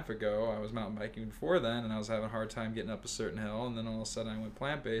year and a half ago, I was mountain biking before then, and I was having a hard time getting up a certain hill, and then all of a sudden I went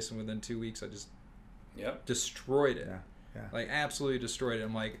plant-based, and within 2 weeks I just destroyed it. Yeah. Like, absolutely destroyed it.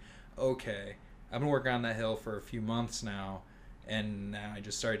 I'm like, okay, I've been working on that hill for a few months now, and now I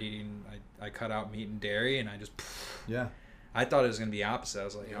just started eating, I cut out meat and dairy, and I just... Yeah. I thought it was going to be opposite. I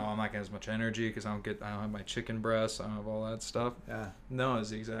was like, oh, I'm not getting as much energy because I don't have my chicken breasts, I don't have all that stuff. Yeah. No,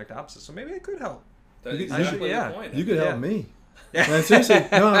 it's the exact opposite. So maybe it could help. That's You could- exactly yeah. the point. You could Yeah. help me. No, seriously.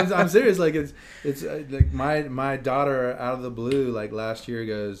 No, I'm serious. Like, it's like my daughter out of the blue, like last year,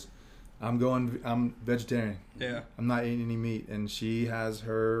 goes, I'm vegetarian. Yeah. I'm not eating any meat. And she has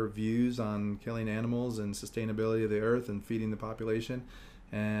her views on killing animals and sustainability of the earth and feeding the population.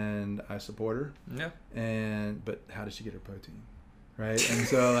 And I support her. Yeah. But how does she get her protein? Right? And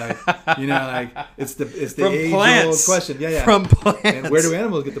so, like, you know, like, it's the From age-old plants. question. Yeah. From plants. And where do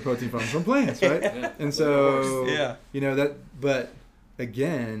animals get the protein from? From plants, right? Yeah. And so, Yeah. you know, but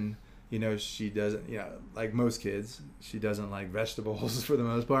again, you know, she doesn't, you know, like most kids, she doesn't like vegetables for the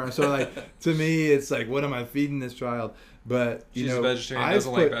most part. And so, like, to me, it's like, what am I feeding this child? But, you She's know, a vegetarian, I've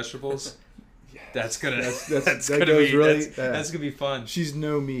doesn't like put- vegetables. Yes. That's gonna That's that's that gonna goes be really- that's gonna be fun. She's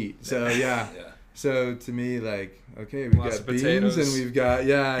no meat. So, yeah. Yeah. So to me, like, okay, we've Lots got of beans potatoes. and we've got,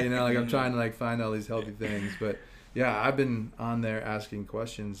 like I'm trying to like find all these healthy things. But yeah, I've been on there asking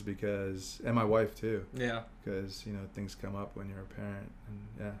questions because, and my wife too, Yeah. because, things come up when you're a parent. And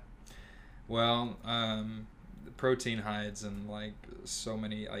yeah. Well, the protein hides and like so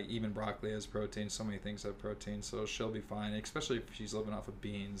many, like even broccoli has protein, so many things have protein, so she'll be fine, especially if she's living off of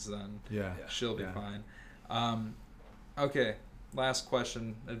beans, then Yeah. she'll be fine. Okay, last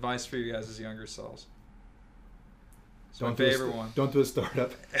question. Advice for you guys as younger selves. It's my favorite one. Don't do a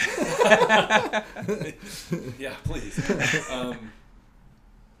startup. Yeah, please.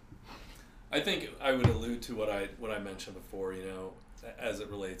 I think I would allude to what I mentioned before, as it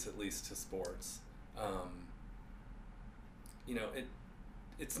relates at least to sports.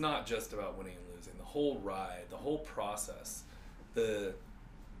 It's not just about winning and losing. The whole ride, the whole process, the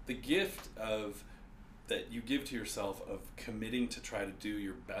gift of that you give to yourself of committing to try to do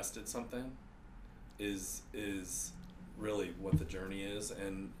your best at something is really what the journey is,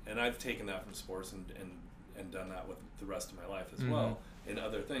 and I've taken that from sports and done that with the rest of my life as well in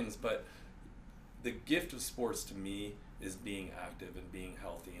other things. But the gift of sports to me is being active and being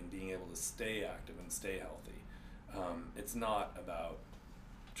healthy and being able to stay active and stay healthy. It's not about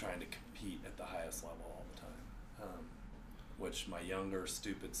trying to compete at the highest level all the time, which my younger,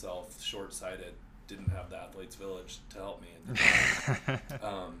 stupid self, short-sighted, didn't have the Athletes Village to help me at the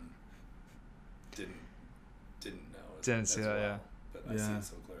time. Didn't know. Didn't see that, well, yeah. But I see it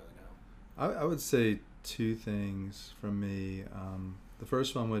so clearly now. I would say two things from me. The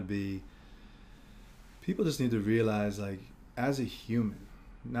first one would be people just need to realize, like, as a human,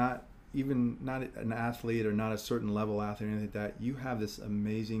 not an athlete or not a certain level athlete or anything like that, you have this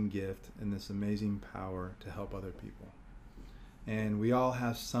amazing gift and this amazing power to help other people. And we all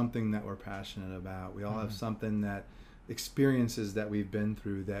have something that we're passionate about. We all have something that experiences that we've been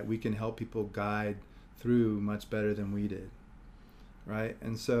through that we can help people guide through much better than we did, right?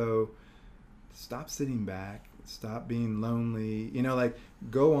 And so stop sitting back, stop being lonely,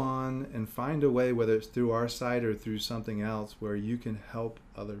 go on and find a way, whether it's through our site or through something else, where you can help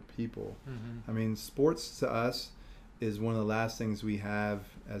other people. I mean, sports to us is one of the last things we have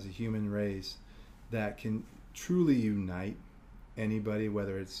as a human race that can truly unite anybody,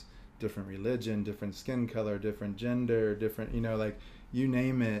 whether it's different religion, different skin color, different gender, different, you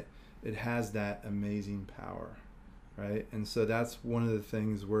name it, it has that amazing power, right? And so that's one of the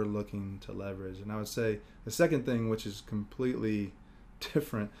things we're looking to leverage. And I would say the second thing, which is completely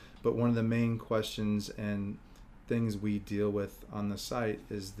different, but one of the main questions and things we deal with on the site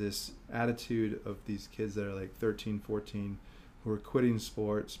is this attitude of these kids that are like 13, 14, who are quitting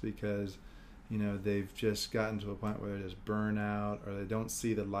sports because they've just gotten to a point where they just burn out, or they don't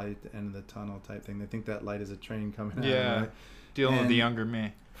see the light at the end of the tunnel type thing. They think that light is a train coming out. Yeah, right? Dealing with the younger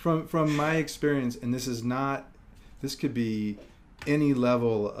me. From my experience, and this could be any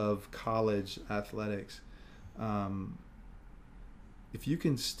level of college athletics. If you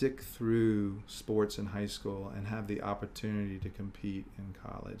can stick through sports in high school and have the opportunity to compete in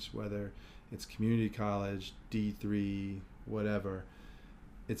college, whether it's community college, D3, whatever,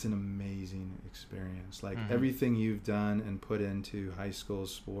 it's an amazing experience. Like everything you've done and put into high school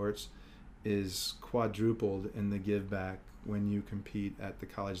sports is quadrupled in the give back when you compete at the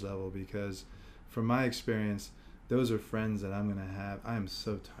college level, because from my experience, those are friends that I'm going to have, I am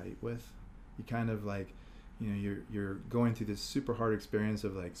so tight with. You kind of like, you're going through this super hard experience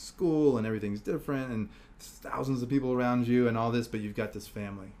of like school and everything's different and thousands of people around you and all this, but you've got this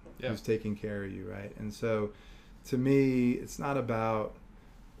family who's taking care of you, right? And so to me, it's not about,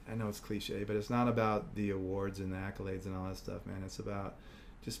 I know it's cliche, but it's not about the awards and the accolades and all that stuff, man. It's about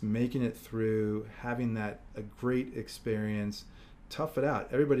just making it through, having a great experience, tough it out.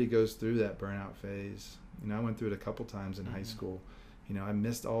 Everybody goes through that burnout phase. I went through it a couple times in high school. I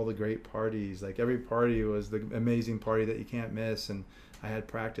missed all the great parties. Like every party was the amazing party that you can't miss. And I had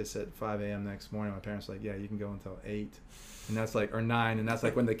practice at 5 a.m. next morning. My parents were like, yeah, you can go until 8. And that's like, or 9. And that's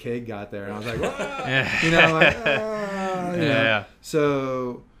like when the cake got there. And I was like, yeah.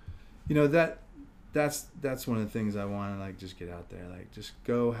 So, that's one of the things I want to like just get out there. Like just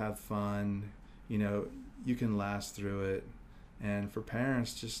go have fun. You can last through it. And for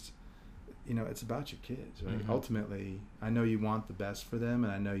parents, just, it's about your kids, right? Ultimately, I know you want the best for them,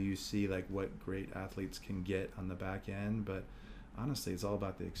 and I know you see like what great athletes can get on the back end, but honestly, it's all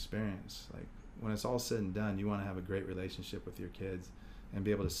about the experience. Like when it's all said and done, you want to have a great relationship with your kids and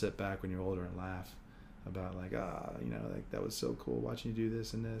be able to sit back when you're older and laugh about like, like that was so cool watching you do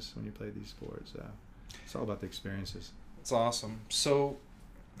this and this when you played these sports. It's all about the experiences. It's awesome. So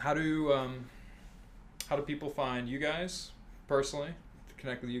how do people find you guys personally?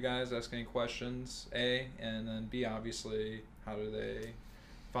 connect with you guys, ask any questions, A, and then B, obviously, how do they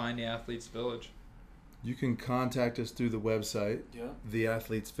find the Athletes Village? You can contact us through the website,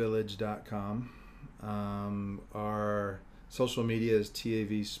 theathletesvillage.com. Our social media is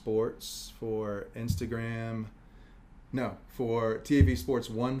TAV Sports for Instagram. No, for TAV Sports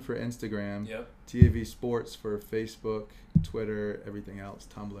 1 for Instagram. Yep. TAV Sports for Facebook, Twitter, everything else,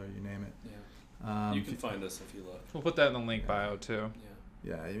 Tumblr, you name it. Yeah. You can find us if you look. We'll put that in the link bio too.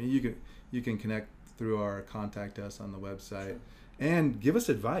 Yeah. Yeah, I mean you can connect through our contact us on the website and give us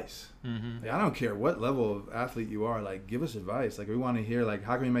advice. Mm-hmm. Like, I don't care what level of athlete you are, like give us advice. Like we want to hear like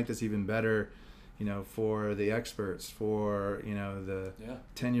how can we make this even better, you know, for the experts, for, you know, the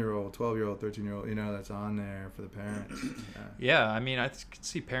 10-year-old, 12-year-old, 13-year-old, you know, that's on there for the parents. Yeah, I mean, I could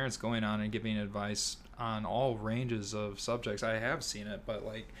see parents going on and giving advice on all ranges of subjects. I have seen it, but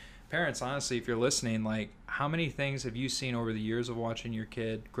like parents, honestly, if you're listening, like how many things have you seen over the years of watching your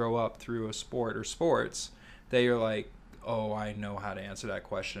kid grow up through a sport or sports that you're like, oh, I know how to answer that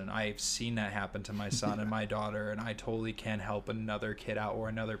question. I've seen that happen to my son and my daughter, and I totally can help another kid out or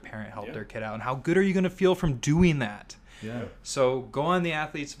another parent help their kid out. And how good are you going to feel from doing that? Yeah. So go on the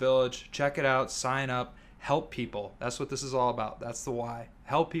Athletes Village, check it out, sign up, help people. That's what this is all about. That's the why.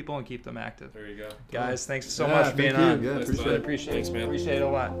 Help people and keep them active. There you go. Guys, thanks so much for being thank on. you. Yeah, appreciate it. Thanks, man. Appreciate it a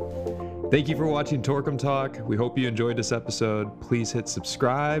lot. Thank you for watching Torcum Talk. We hope you enjoyed this episode. Please hit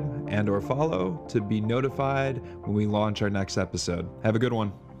subscribe and or follow to be notified when we launch our next episode. Have a good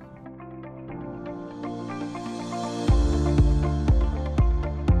one.